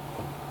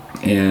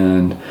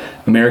 And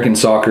American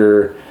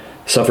soccer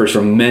suffers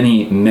from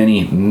many,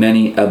 many,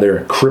 many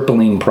other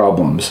crippling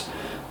problems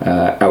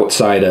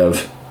outside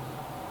of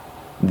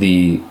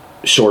the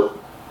short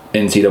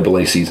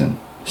NCAA season.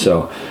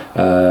 So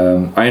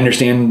I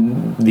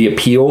understand the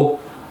appeal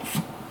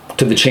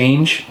to the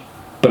change,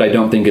 but I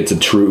don't think it's a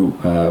true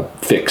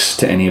fix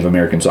to any of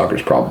American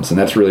soccer's problems, and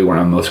that's really where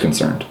I'm most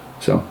concerned.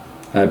 So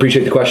I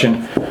appreciate the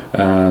question,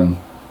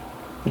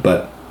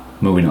 but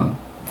moving on.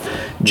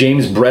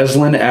 James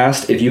Breslin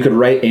asked if you could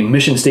write a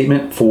mission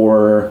statement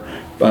for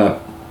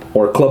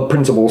or club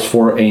principles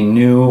for a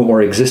new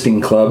or existing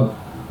club,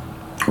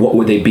 what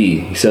would they be?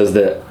 He says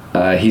that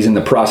he's in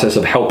the process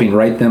of helping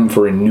write them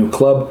for a new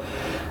club,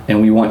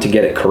 and we want to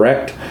get it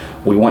correct.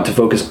 We want to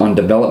focus on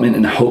development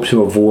and hope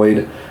to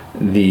avoid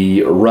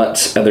the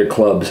ruts other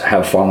clubs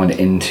have fallen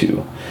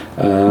into.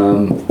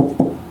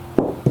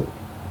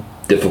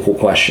 Difficult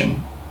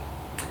question.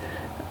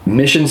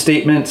 Mission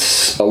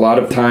statements a lot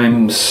of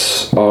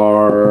times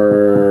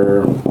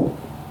are,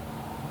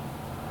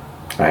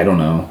 I don't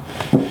know,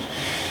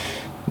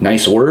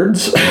 nice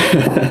words.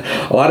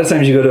 A lot of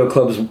times you go to a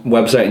club's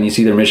website and you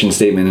see their mission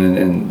statement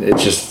and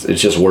it's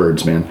just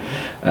words,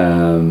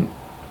 man.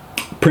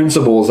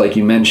 Principles, like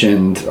you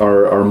mentioned,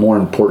 are more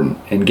important,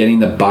 and getting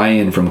the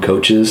buy-in from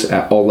coaches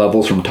at all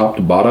levels from top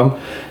to bottom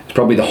is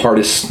probably the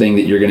hardest thing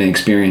that you're going to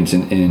experience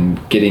in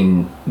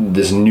getting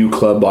this new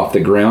club off the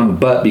ground.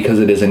 But because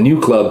it is a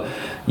new club,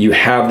 you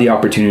have the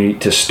opportunity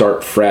to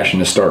start fresh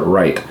and to start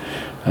right.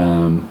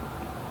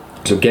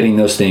 So getting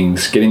those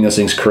things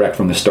correct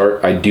from the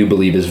start, I do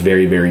believe is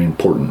very, very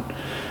important.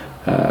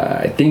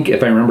 I think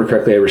if I remember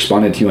correctly, I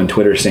responded to you on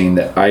Twitter saying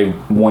that I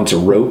once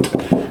wrote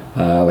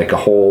like a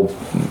whole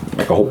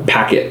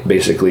packet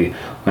basically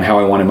on how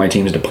I wanted my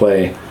teams to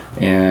play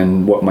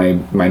and what my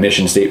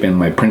mission statement,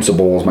 my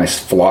principles, my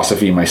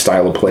philosophy, my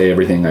style of play,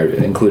 everything. I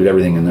included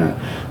everything in that.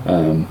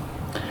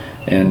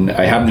 And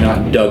I have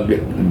not dug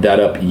that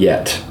up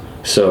yet.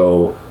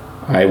 So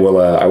I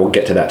will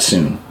get to that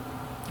soon,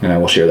 and I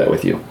will share that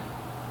with you.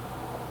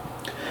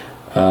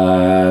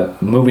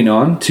 Moving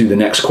on to the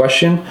next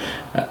question.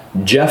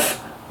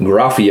 Jeff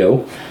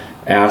Graffio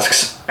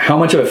asks, how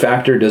much of a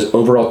factor does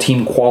overall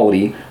team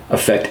quality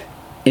affect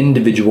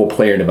individual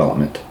player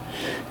development?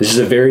 This is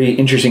a very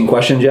interesting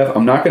question, Jeff.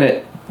 I'm not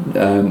going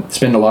to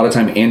spend a lot of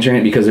time answering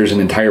it because there's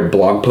an entire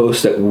blog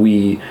post that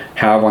we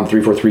have on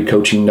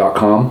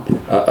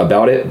 343coaching.com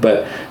about it,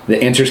 but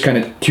the answer is kind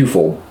of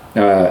twofold.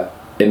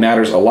 It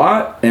matters a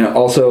lot, and it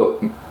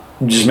also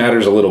just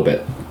matters a little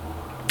bit,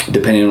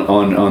 depending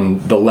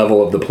on the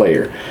level of the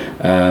player.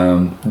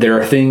 There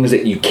are things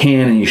that you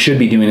can and you should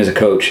be doing as a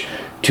coach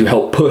to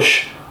help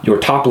push your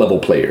top level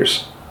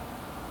players.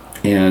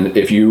 And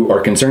if you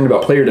are concerned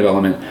about player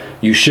development,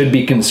 you should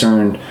be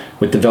concerned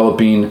with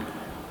developing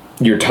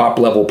your top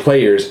level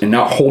players and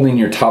not holding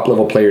your top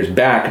level players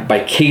back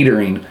by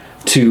catering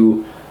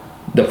to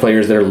the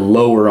players that are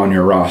lower on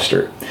your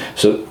roster.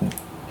 So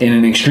in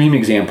an extreme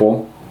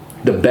example,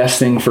 the best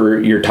thing for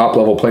your top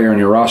level player on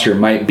your roster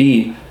might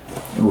be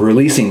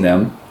releasing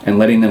them and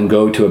letting them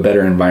go to a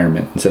better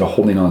environment instead of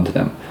holding on to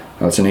them.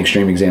 That's an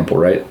extreme example,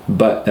 right?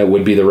 But that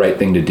would be the right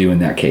thing to do in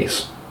that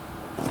case.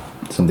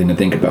 Something to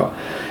think about.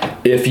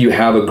 If you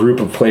have a group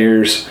of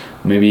players,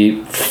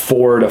 maybe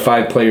 4 to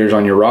 5 players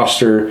on your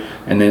roster,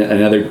 and then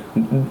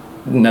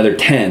another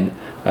 10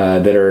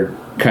 that are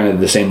kind of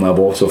the same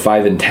level, so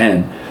 5 and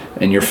 10,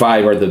 and your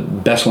 5 are the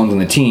best ones on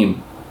the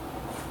team,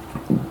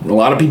 a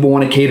lot of people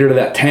want to cater to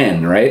that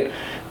 10, right?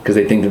 Because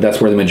they think that that's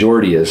where the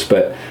majority is.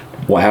 But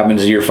what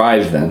happens to your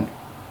 5s then?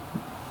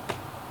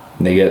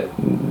 They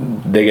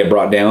get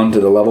brought down to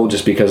the level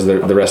just because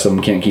the rest of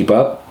them can't keep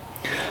up.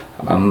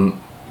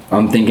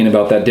 I'm thinking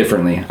about that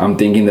differently. I'm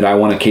thinking that I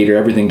want to cater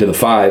everything to the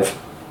 5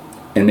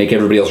 and make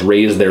everybody else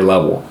raise their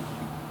level,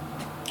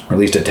 or at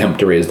least attempt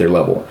to raise their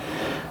level.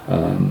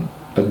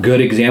 A good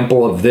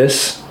example of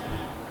this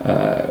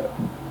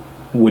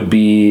would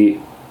be,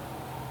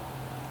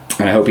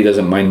 and I hope he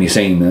doesn't mind me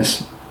saying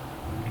this,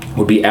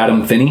 would be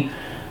Adam Finney,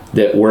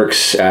 that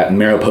works at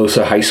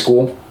Mariposa High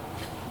School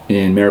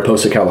in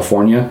Mariposa,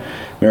 California.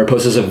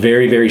 Mariposa is a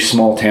very, very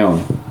small town,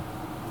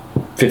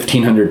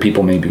 1,500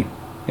 people maybe,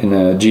 in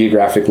a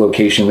geographic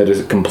location that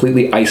is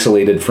completely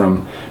isolated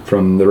from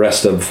the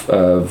rest of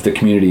the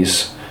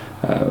communities,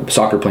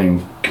 soccer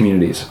playing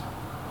communities.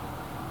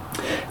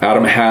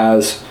 Adam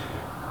has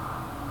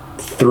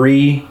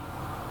 3,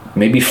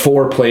 maybe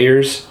 4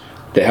 players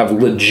that have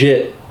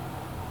legit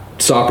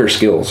soccer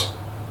skills.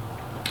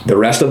 The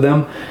rest of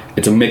them,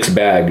 it's a mixed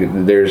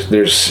bag.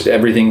 There's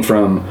everything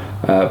from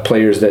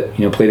players that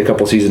played a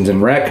couple seasons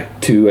in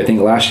rec to, I think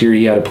last year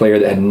he had a player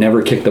that had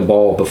never kicked the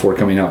ball before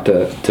coming out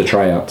to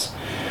tryouts.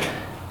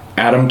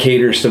 Adam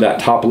caters to that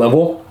top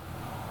level,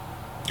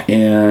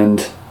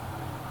 and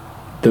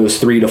those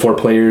 3 to 4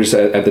 players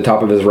at the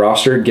top of his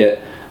roster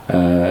get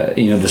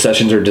the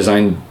sessions are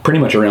designed pretty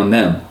much around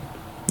them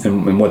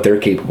and what they're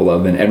capable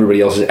of, and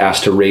everybody else is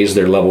asked to raise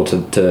their level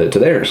to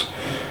theirs,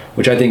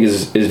 which I think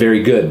is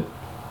very good.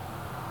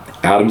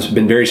 Adam's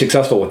been very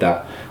successful with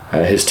that.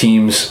 His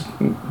teams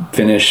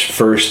finish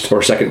first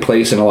or second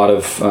place in a lot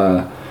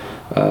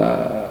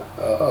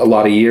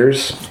of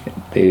years.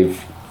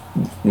 They've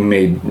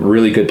made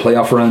really good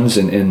playoff runs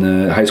in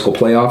the high school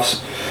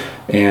playoffs,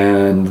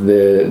 and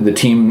the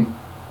team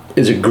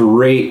is a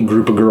great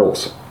group of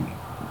girls.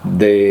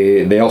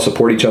 They all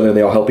support each other.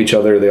 They all help each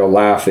other. They all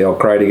laugh. They all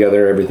cry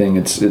together. Everything.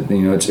 It's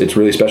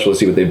really special to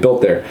see what they've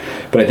built there.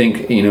 But I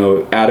think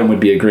Adam would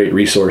be a great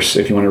resource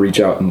if you want to reach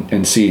out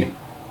and see.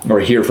 or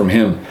hear from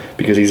him,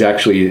 because he's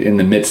actually in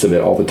the midst of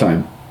it all the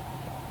time.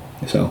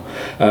 So,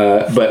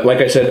 but like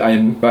I said,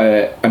 I'm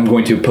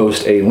going to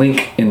post a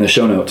link in the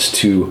show notes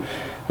to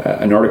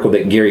an article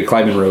that Gary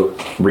Kleiman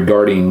wrote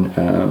regarding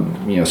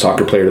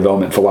soccer player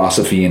development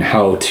philosophy and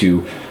how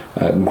to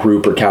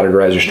group or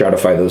categorize or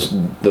stratify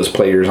those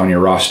players on your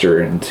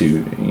roster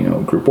into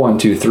group 1,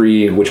 2,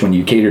 3, which one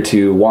you cater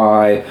to,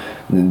 why,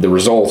 the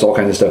results, all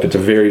kinds of stuff. It's a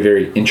very,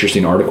 very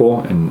interesting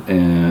article,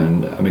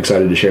 and I'm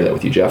excited to share that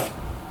with you, Jeff.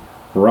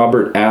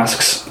 Robert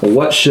asks,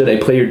 what should a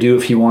player do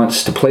if he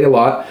wants to play a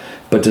lot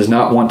but does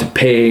not want to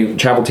pay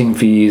travel team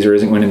fees or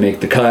isn't going to make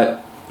the cut?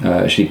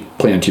 Should he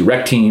play on 2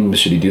 rec teams?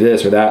 Should he do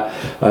this or that?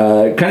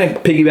 Kind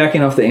of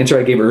piggybacking off the answer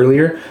I gave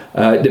earlier,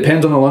 it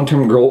depends on the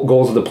long-term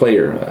goals of the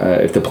player.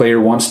 If the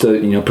player wants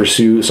to,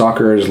 pursue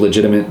soccer as a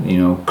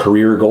legitimate,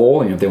 career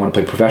goal, if they want to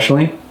play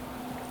professionally,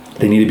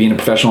 they need to be in a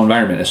professional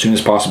environment as soon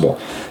as possible.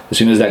 As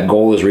soon as that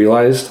goal is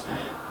realized,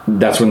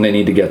 that's when they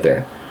need to get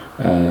there.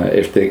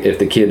 If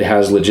the kid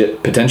has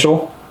legit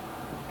potential,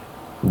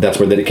 that's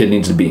where the kid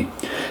needs to be.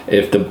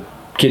 If the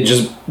kid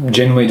just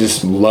genuinely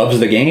just loves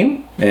the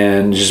game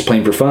and just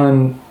playing for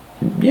fun,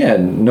 yeah,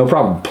 no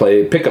problem.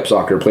 Play pickup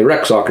soccer, play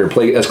rec soccer,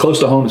 play as close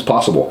to home as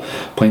possible.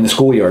 Play in the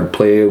schoolyard,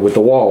 play with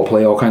the wall,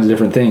 play all kinds of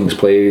different things,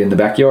 play in the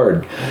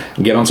backyard.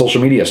 Get on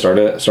social media, start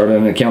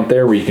an account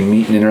there where you can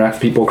meet and interact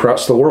with people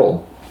across the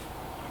world.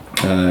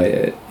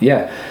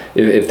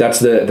 If that's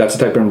the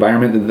type of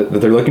environment that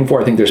they're looking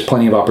for, I think there's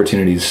plenty of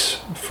opportunities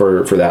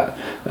for that.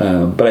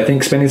 But I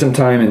think spending some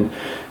time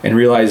and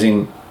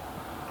realizing,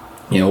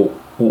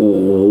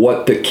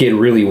 what the kid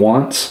really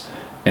wants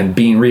and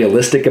being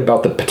realistic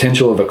about the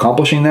potential of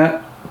accomplishing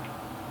that,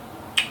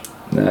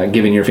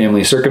 given your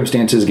family's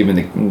circumstances,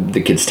 given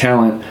the kid's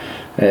talent,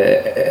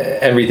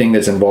 everything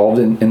that's involved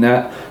in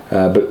that.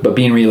 But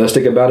being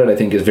realistic about it, I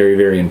think, is very,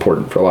 very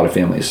important for a lot of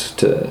families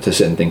to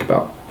sit and think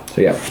about.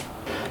 So yeah.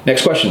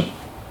 Next question.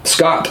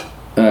 Scott,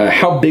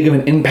 how big of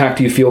an impact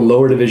do you feel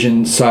lower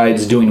division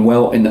sides doing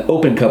well in the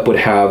Open Cup would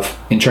have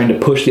in trying to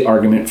push the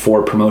argument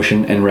for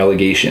promotion and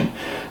relegation?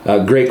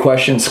 Great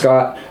question,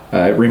 Scott.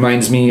 It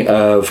reminds me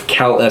of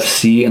Cal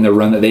FC and the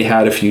run that they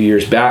had a few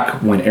years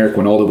back when Eric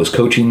Winalda was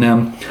coaching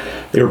them.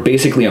 They were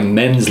basically a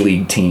men's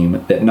league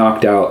team that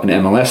knocked out an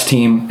MLS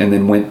team and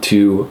then went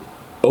to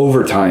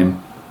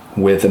overtime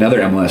with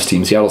another MLS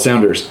team, Seattle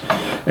Sounders,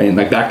 in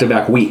like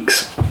back-to-back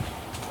weeks.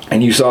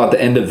 And you saw at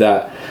the end of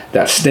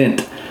that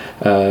stint,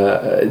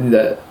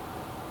 that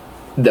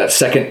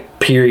second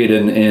period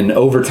in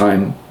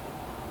overtime,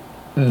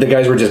 the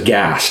guys were just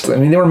gassed. I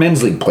mean, they were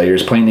men's league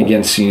players playing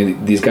against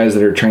these guys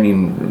that are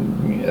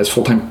training as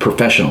full-time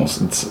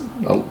professionals. It's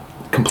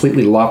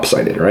completely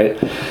lopsided,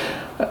 right?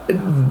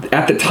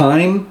 At the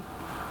time,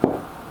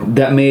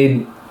 that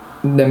made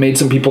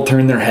some people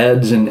turn their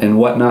heads and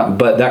whatnot.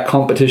 But that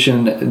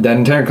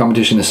entire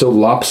competition is so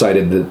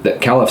lopsided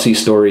that Cal FC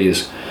story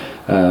is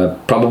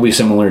probably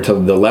similar to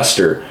the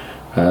Leicester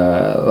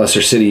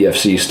City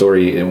FC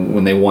story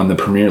when they won the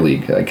Premier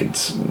League. Like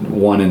it's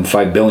 1 in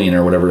 5 billion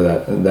or whatever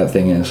that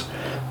thing is.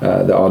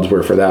 The odds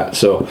were for that.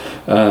 So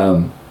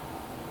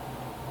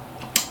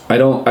I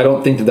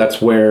don't think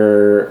that's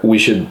where we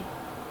should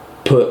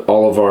put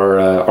all of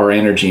our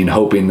energy in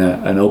hoping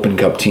that an Open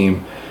Cup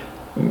team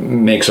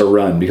makes a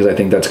run, because I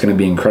think that's going to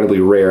be incredibly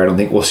rare. I don't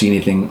think we'll see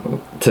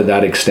anything to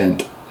that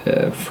extent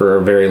for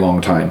a very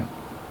long time.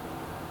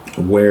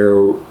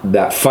 Where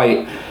that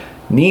fight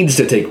needs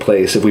to take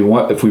place, if we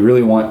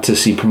really want to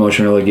see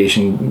promotion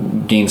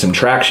relegation gain some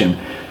traction,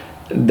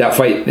 that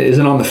fight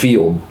isn't on the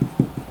field.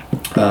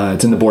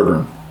 It's in the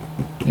boardroom.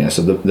 Yeah,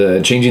 so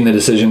the changing the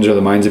decisions or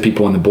the minds of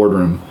people in the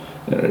boardroom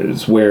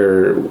is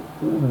where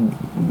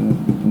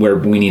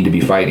we need to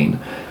be fighting.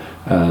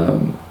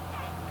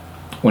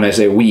 When I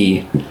say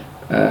we,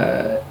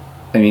 I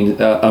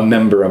mean a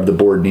member of the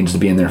board needs to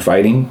be in there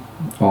fighting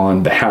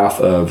on behalf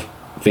of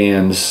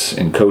fans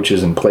and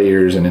coaches and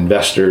players and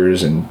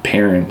investors and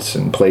parents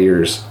and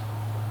players,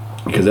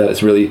 because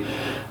that's really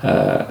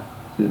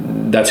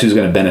that's who's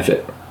going to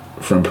benefit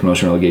from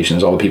promotion relegation,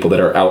 is all the people that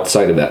are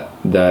outside of that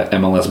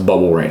MLS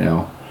bubble right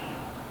now.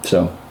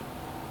 So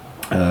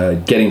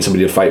getting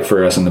somebody to fight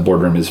for us in the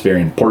boardroom is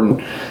very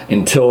important.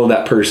 Until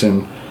that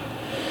person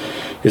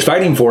is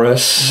fighting for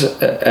us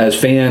as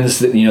fans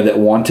that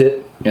want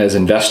it, as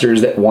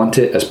investors that want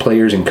it, as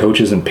players and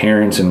coaches and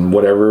parents and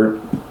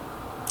whatever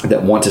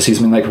that want to see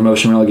something like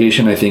promotion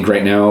relegation. I think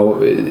right now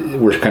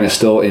we're kind of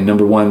still in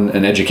number one,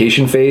 an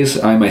education phase.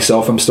 I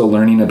myself am still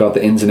learning about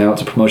the ins and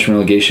outs of promotion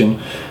relegation,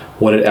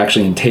 what it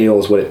actually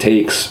entails, what it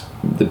takes,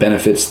 the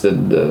benefits,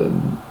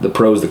 the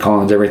pros, the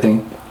cons,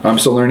 everything. I'm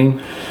still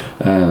learning.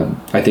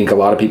 I think a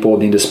lot of people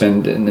need to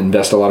spend and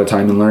invest a lot of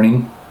time in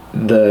learning.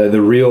 The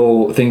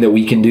real thing that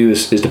we can do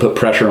is to put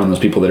pressure on those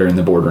people that are in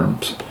the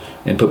boardrooms,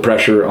 and put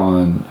pressure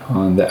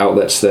on the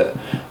outlets that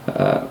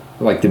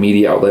like the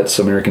media outlets,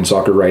 American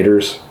soccer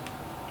writers,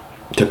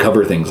 to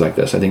cover things like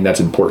this. I think that's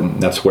important.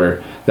 That's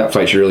where that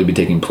fight should really be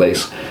taking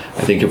place.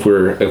 I think if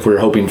we're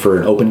hoping for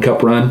an Open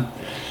Cup run,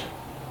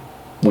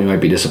 we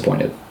might be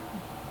disappointed.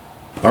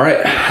 All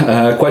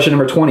right, question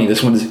number 20.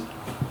 This one's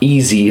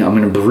easy. I'm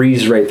going to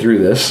breeze right through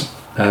this.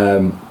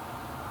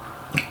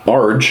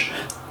 Arj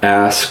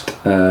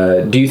asked,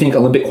 do you think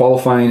Olympic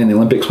qualifying in the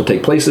Olympics will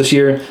take place this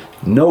year?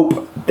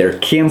 Nope. They're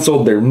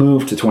canceled. They're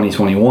moved to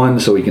 2021,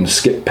 so we can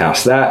skip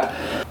past that.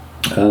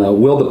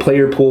 Will the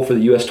player pool for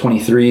the US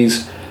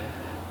 23s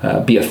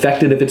be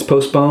affected if it's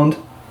postponed?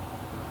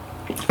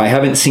 I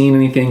haven't seen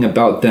anything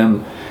about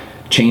them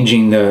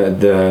changing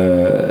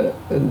the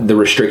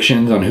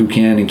restrictions on who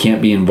can and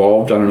can't be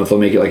involved. I don't know if they'll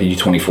make it like a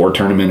U24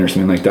 tournament or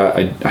something like that.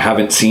 I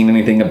haven't seen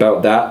anything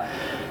about that.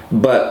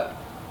 But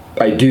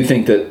I do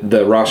think that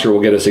the roster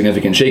will get a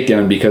significant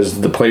shakedown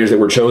because the players that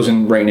were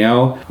chosen right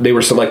now, they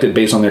were selected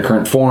based on their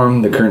current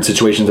form, the current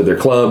situations of their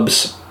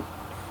clubs,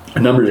 a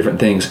number of different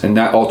things, and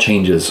that all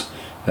changes,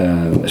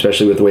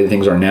 especially with the way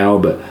things are now,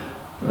 but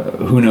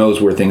who knows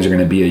where things are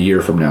going to be a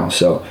year from now.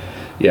 So,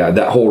 yeah,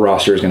 that whole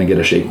roster is going to get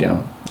a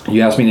shakedown.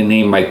 You asked me to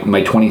name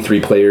my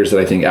 23 players that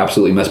I think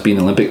absolutely must be in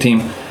the Olympic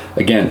team.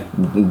 Again,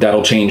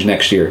 that'll change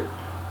next year.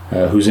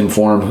 Who's in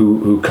form,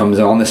 who comes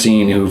on the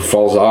scene, who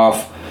falls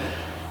off.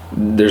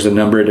 There's a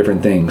number of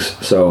different things.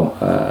 So,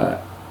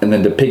 and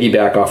then to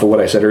piggyback off of what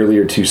I said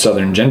earlier to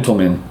Southern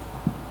Gentlemen,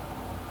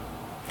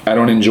 I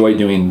don't enjoy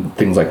doing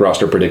things like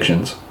roster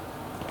predictions.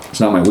 It's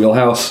not my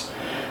wheelhouse.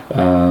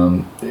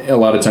 A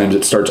lot of times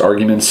it starts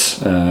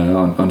arguments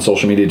on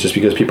social media just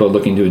because people are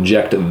looking to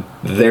inject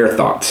their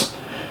thoughts.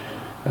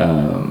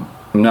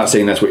 I'm not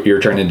saying that's what you're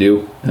trying to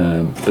do,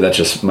 but that's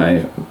just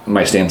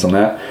my stance on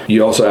that.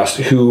 You also asked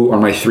who are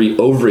my 3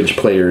 overage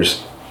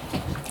players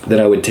that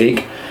I would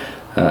take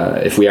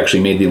if we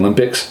actually made the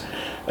Olympics.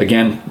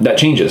 Again, that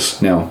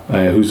changes now.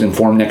 Who's in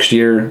form next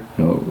year?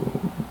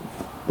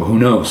 Who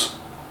knows?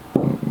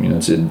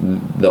 It's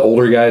the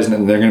older guys,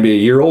 and they're going to be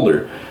a year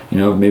older.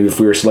 Maybe if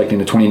we were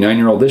selecting a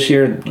 29-year-old this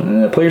year,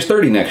 player's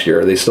 30 next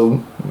year. Are they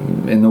still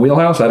in the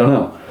wheelhouse? I don't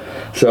know.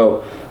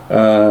 So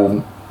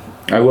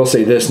I will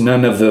say this: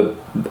 none of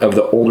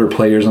the older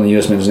players on the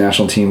U.S. men's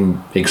national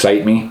team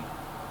excite me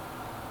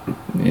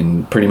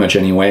in pretty much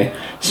any way.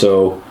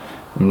 So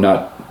I'm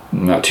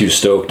not too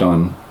stoked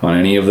on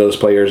any of those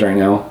players right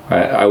now.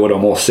 I would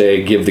almost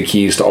say give the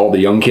keys to all the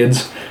young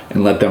kids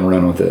and let them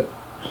run with it.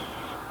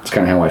 That's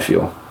kind of how I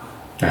feel.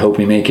 I hope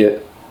we make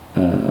it.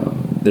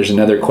 There's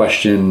another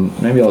question.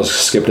 Maybe I'll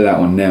skip to that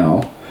one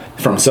now.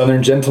 From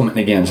Southern Gentlemen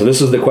again. So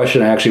this is the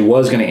question I actually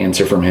was going to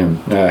answer from him.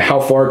 How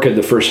far could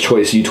the first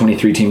choice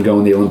U23 team go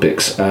in the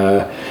Olympics?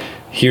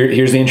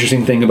 Here's the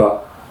interesting thing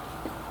about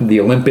the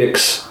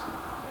Olympics,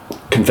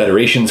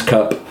 Confederations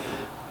Cup,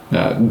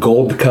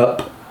 Gold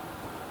Cup,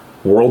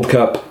 World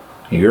Cup,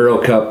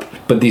 Euro Cup,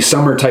 but these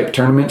summer type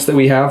tournaments that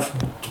we have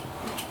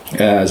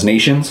as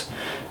nations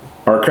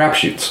are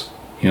crapshoots.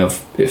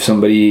 If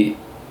somebody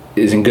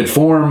is in good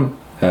form,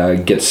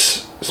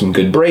 gets some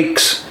good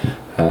breaks,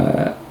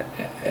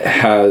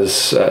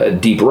 has a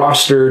deep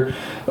roster,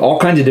 all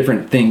kinds of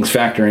different things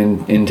factor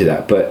into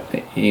that. But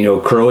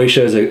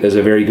Croatia is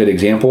a very good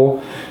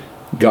example.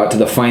 Got to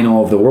the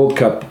final of the World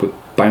Cup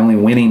by only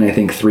winning, I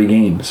think, 3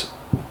 games.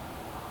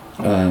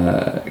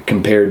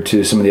 Compared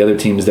to some of the other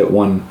teams that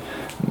won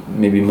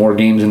maybe more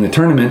games in the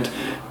tournament,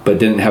 but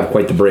didn't have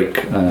quite the break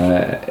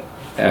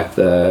at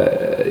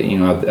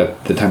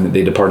the time that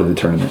they departed the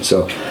tournament.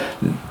 So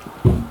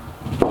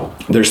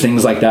there's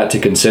things like that to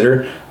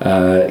consider.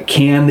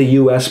 Can the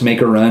U.S. make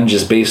a run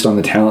just based on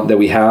the talent that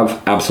we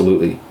have?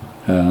 Absolutely.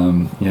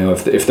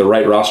 If the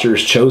right roster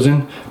is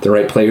chosen, if the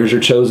right players are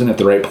chosen, if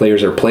the right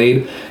players are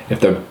played, if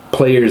the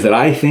players that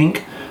I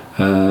think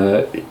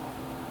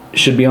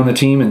should be on the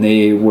team and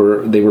they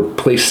were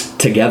placed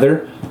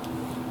together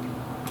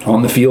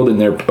on the field in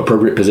their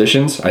appropriate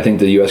positions, I think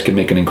the U.S. could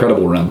make an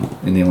incredible run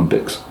in the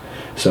Olympics.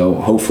 So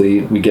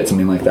hopefully we get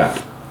something like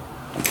that.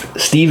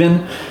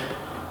 Steven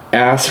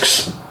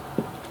asks,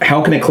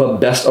 how can a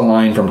club best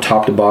align from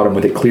top to bottom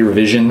with a clear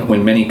vision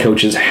when many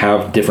coaches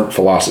have different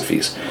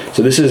philosophies?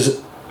 So this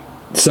is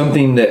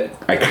something that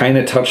I kind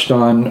of touched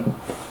on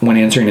when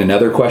answering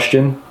another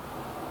question.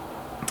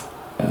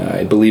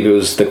 I believe it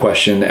was the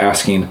question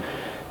asking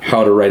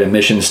how to write a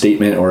mission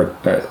statement or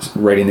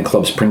writing the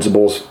club's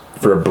principles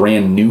for a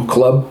brand new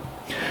club.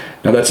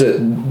 Now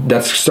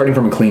that's starting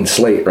from a clean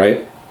slate,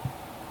 right?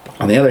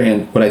 On the other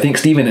hand, what I think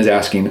Steven is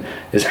asking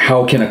is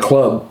how can a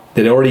club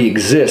that already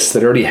exists,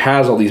 that already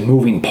has all these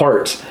moving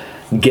parts,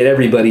 get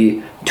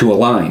everybody to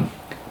align?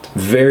 It's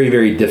very,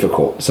 very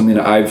difficult. Something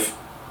that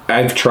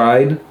I've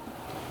tried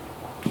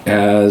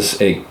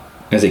as a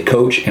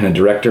coach and a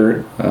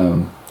director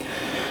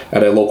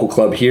at a local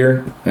club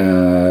here.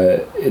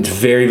 It's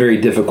very, very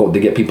difficult to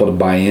get people to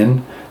buy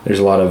in. There's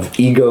a lot of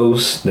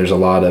egos. There's a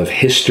lot of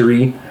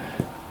history.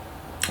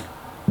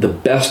 The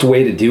best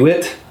way to do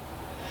it,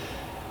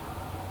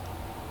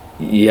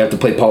 you have to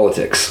play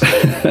politics.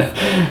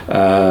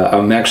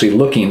 I'm actually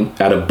looking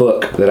at a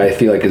book that I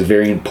feel like is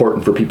very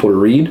important for people to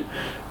read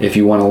if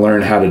you want to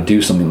learn how to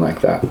do something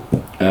like that.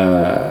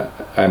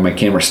 I have my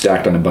camera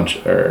stacked on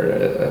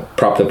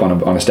propped up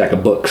on a stack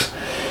of books.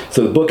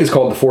 So the book is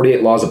called The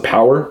 48 Laws of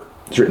Power.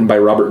 It's written by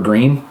Robert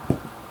Greene,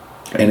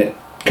 and it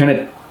kind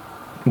of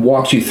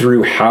walks you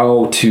through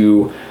how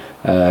to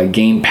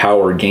gain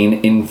power, gain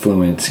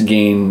influence,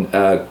 gain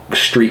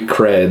street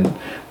cred,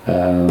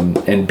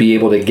 and be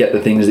able to get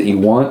the things that you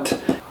want,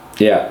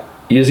 yeah,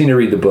 you just need to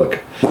read the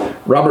book.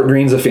 Robert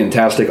Greene's a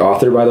fantastic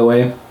author, by the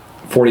way.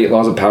 48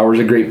 Laws of Power is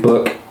a great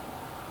book.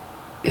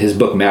 His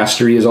book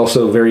Mastery is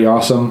also very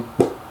awesome.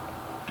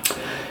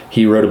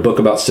 He wrote a book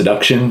about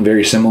seduction,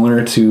 very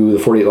similar to the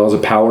 48 Laws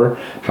of Power,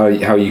 how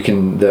you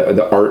can,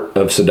 the art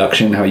of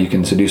seduction, how you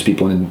can seduce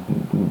people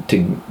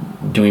into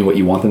doing what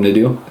you want them to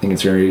do. I think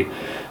it's very,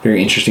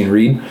 very interesting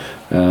read.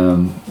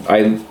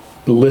 I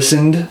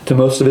listened to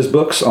most of his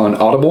books on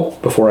Audible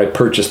before I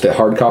purchased the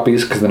hard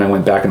copies, because then I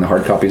went back in the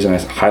hard copies and I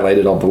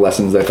highlighted all the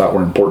lessons that I thought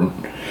were important.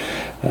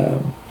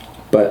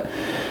 But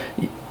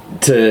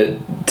to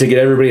get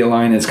everybody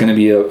aligned, it's going to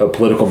be a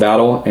political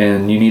battle,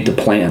 and you need to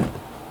plan.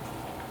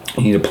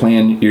 You need to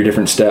plan your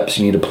different steps.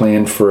 You need to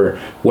plan for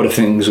what if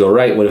things go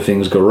right, what if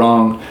things go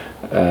wrong,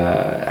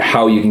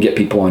 how you can get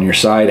people on your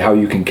side, how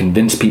you can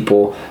convince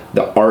people.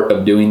 The art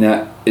of doing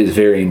that is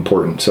very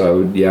important. So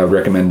I would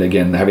recommend,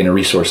 again, having a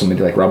resource,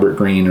 somebody like Robert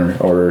Greene,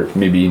 or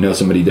maybe you know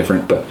somebody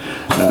different. But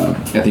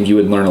I think you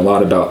would learn a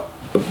lot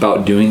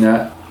about doing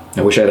that.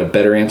 I wish I had a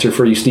better answer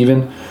for you,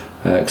 Stephen,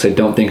 because I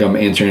don't think I'm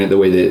answering it the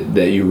way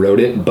that you wrote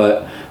it.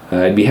 But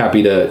I'd be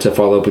happy to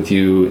follow up with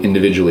you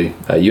individually.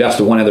 You asked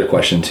one other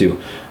question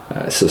too.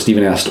 So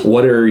Stephen asked,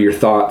 what are your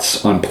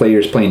thoughts on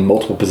players playing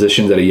multiple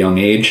positions at a young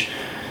age?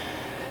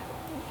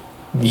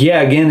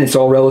 Yeah, again, it's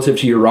all relative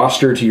to your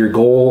roster, to your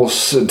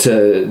goals,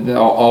 to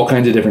all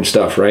kinds of different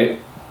stuff, right?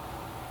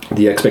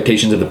 The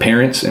expectations of the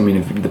parents. I mean,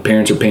 if the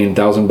parents are paying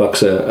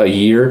 $1,000 a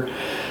year,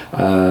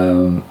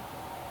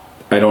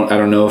 I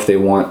don't know if they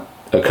want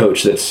a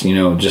coach that's,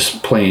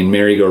 just playing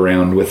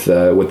merry-go-round with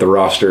the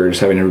rosters,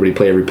 having everybody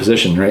play every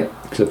position, right?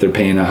 Because if they're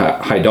paying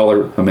a high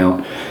dollar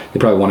amount, they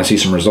probably want to see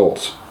some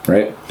results,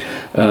 right?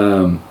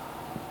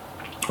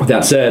 With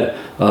that said,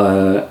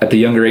 at the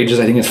younger ages,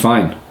 I think it's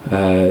fine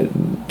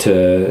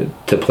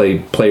to play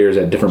players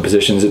at different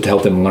positions to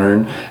help them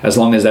learn, as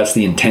long as that's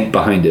the intent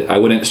behind it. I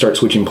wouldn't start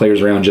switching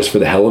players around just for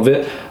the hell of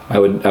it. I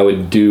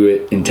would do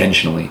it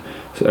intentionally,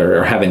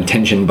 or have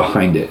intention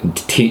behind it, and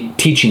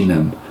teaching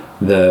them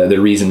the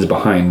reasons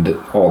behind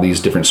all these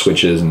different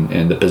switches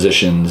and the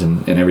positions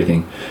and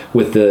everything,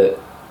 with the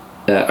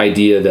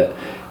idea that,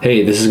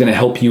 hey, this is going to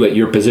help you at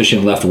your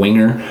position, left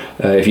winger,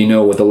 if you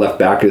know what the left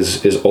back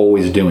is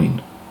always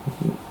doing,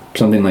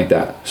 something like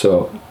that.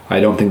 So I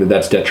don't think that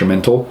that's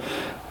detrimental,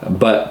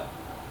 but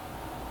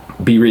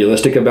be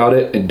realistic about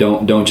it, and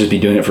don't just be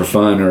doing it for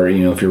fun, or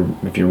if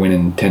you're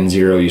winning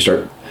 10-0, you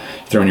start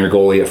throwing your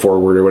goalie at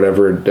forward or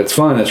whatever. That's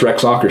fun. That's rec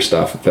soccer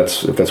stuff. If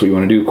that's what you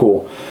want to do,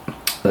 cool.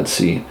 Let's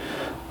see.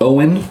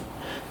 Owen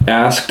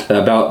asked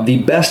about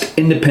the best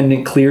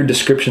independent, clear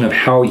description of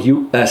how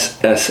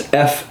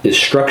USSF is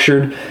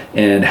structured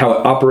and how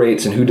it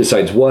operates and who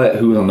decides what,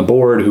 who's on the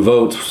board, who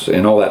votes,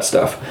 and all that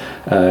stuff.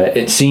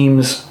 It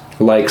seems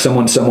like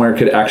someone somewhere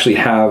could actually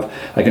have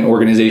like an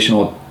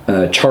organizational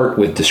chart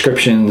with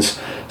descriptions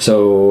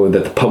so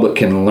that the public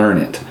can learn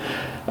it.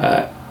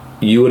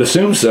 You would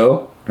assume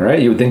so,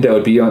 right? You would think that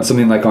would be on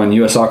something like on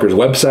US Soccer's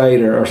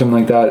website or something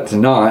like that. It's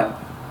not.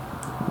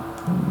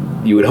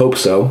 You would hope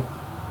so.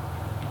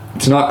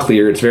 It's not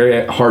clear. It's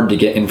very hard to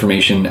get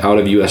information out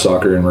of US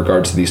Soccer in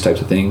regards to these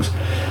types of things.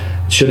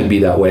 It shouldn't be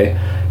that way.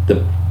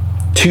 The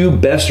two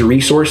best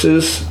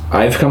resources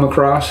I've come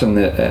across and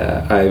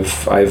that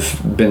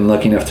I've been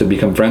lucky enough to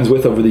become friends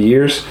with over the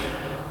years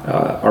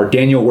are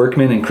Daniel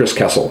Workman and Chris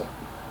Kessel.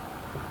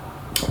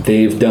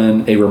 They've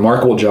done a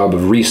remarkable job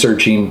of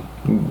researching,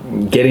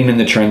 getting in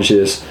the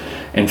trenches,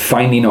 and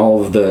finding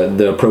all of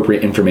the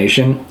appropriate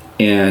information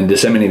and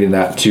disseminating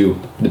that to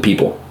the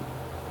people.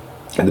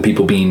 And the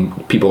people being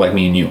people like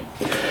me and you.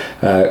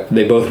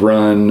 They both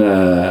run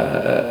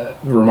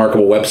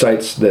remarkable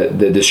websites that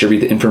distribute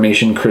the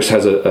information. Chris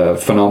has a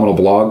phenomenal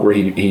blog where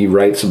he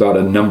writes about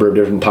a number of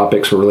different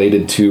topics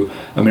related to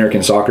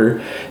American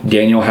soccer.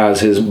 Daniel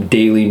has his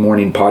daily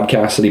morning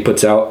podcast that he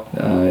puts out.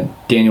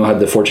 Daniel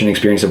had the fortunate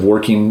experience of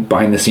working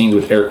behind the scenes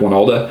with Eric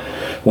Wynalda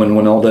when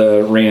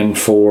Wynalda ran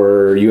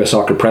for U.S.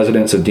 Soccer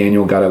president. So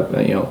Daniel got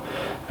a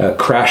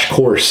crash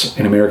course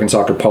in American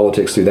soccer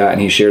politics through that,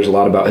 and he shares a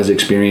lot about his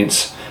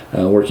experience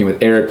working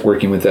with Eric,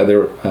 working with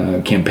other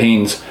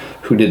campaigns,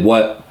 who did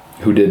what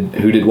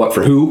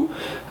for who,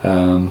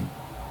 and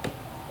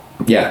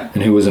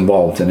who was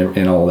involved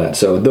in all of that.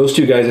 So those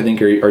two guys, I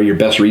think, are your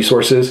best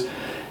resources,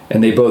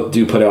 and they both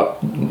do put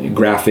out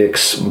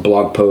graphics,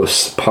 blog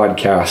posts,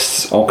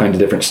 podcasts, all kinds of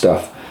different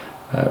stuff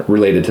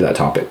related to that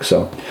topic.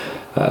 So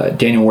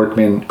Daniel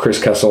Workman, Chris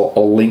Kessel,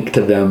 I'll link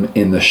to them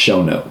in the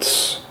show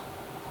notes.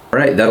 All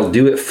right, that'll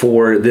do it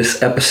for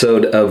this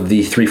episode of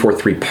the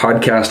 343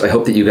 podcast. I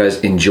hope that you guys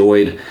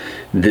enjoyed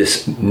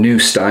this new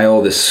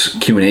style, this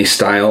Q&A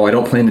style. I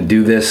don't plan to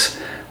do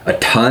this a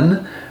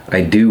ton.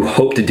 I do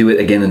hope to do it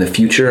again in the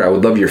future. I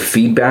would love your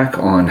feedback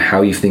on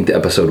how you think the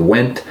episode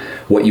went,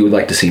 what you would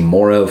like to see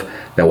more of.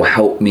 That will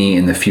help me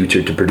in the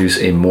future to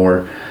produce a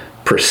more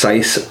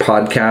precise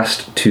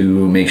podcast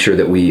to make sure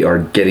that we are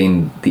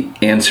getting the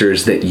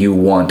answers that you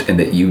want and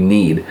that you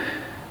need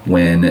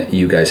when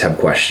you guys have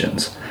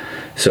questions.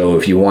 So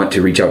if you want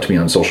to reach out to me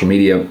on social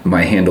media,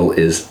 my handle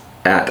is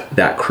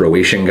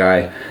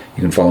 @thatcroatianguy.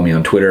 You can follow me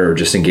on Twitter or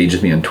just engage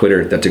with me on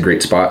Twitter. That's a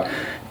great spot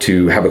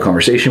to have a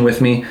conversation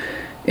with me.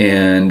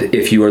 And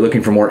if you are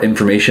looking for more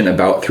information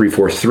about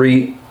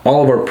 343,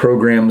 all of our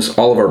programs,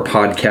 all of our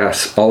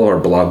podcasts, all of our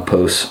blog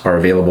posts are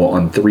available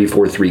on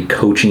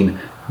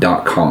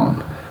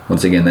 343coaching.com.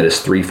 Once again, that is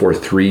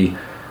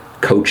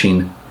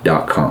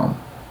 343coaching.com.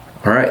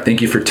 All right,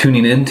 thank you for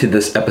tuning in to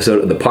this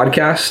episode of the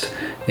podcast,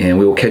 and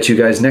we will catch you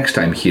guys next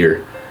time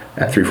here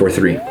at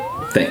 343.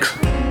 Thanks.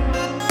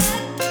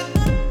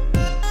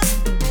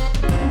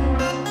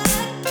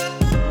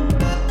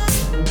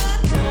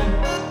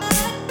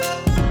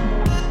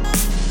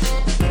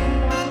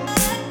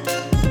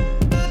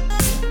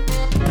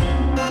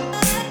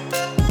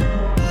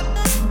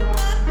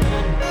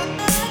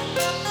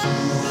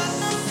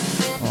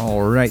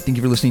 All right, thank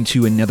you for listening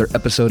to another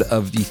episode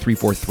of the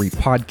 343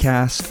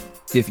 podcast.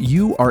 If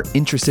you are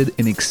interested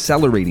in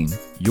accelerating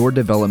your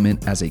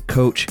development as a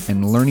coach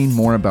and learning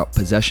more about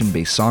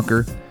possession-based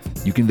soccer,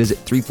 you can visit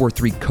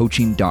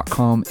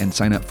 343coaching.com and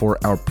sign up for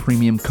our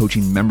premium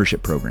coaching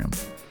membership program.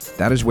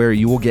 That is where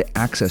you will get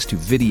access to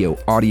video,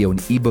 audio,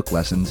 and ebook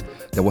lessons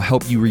that will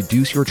help you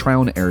reduce your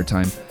trial and error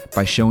time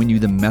by showing you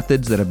the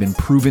methods that have been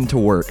proven to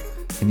work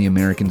in the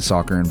American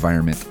soccer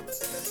environment.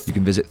 You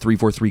can visit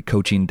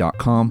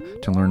 343coaching.com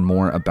to learn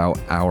more about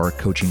our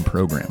coaching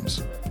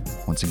programs.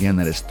 Once again,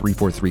 that is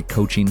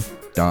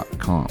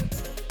 343coaching.com.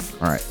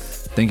 All right.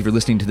 Thank you for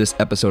listening to this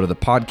episode of the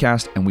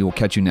podcast, and we will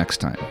catch you next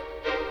time.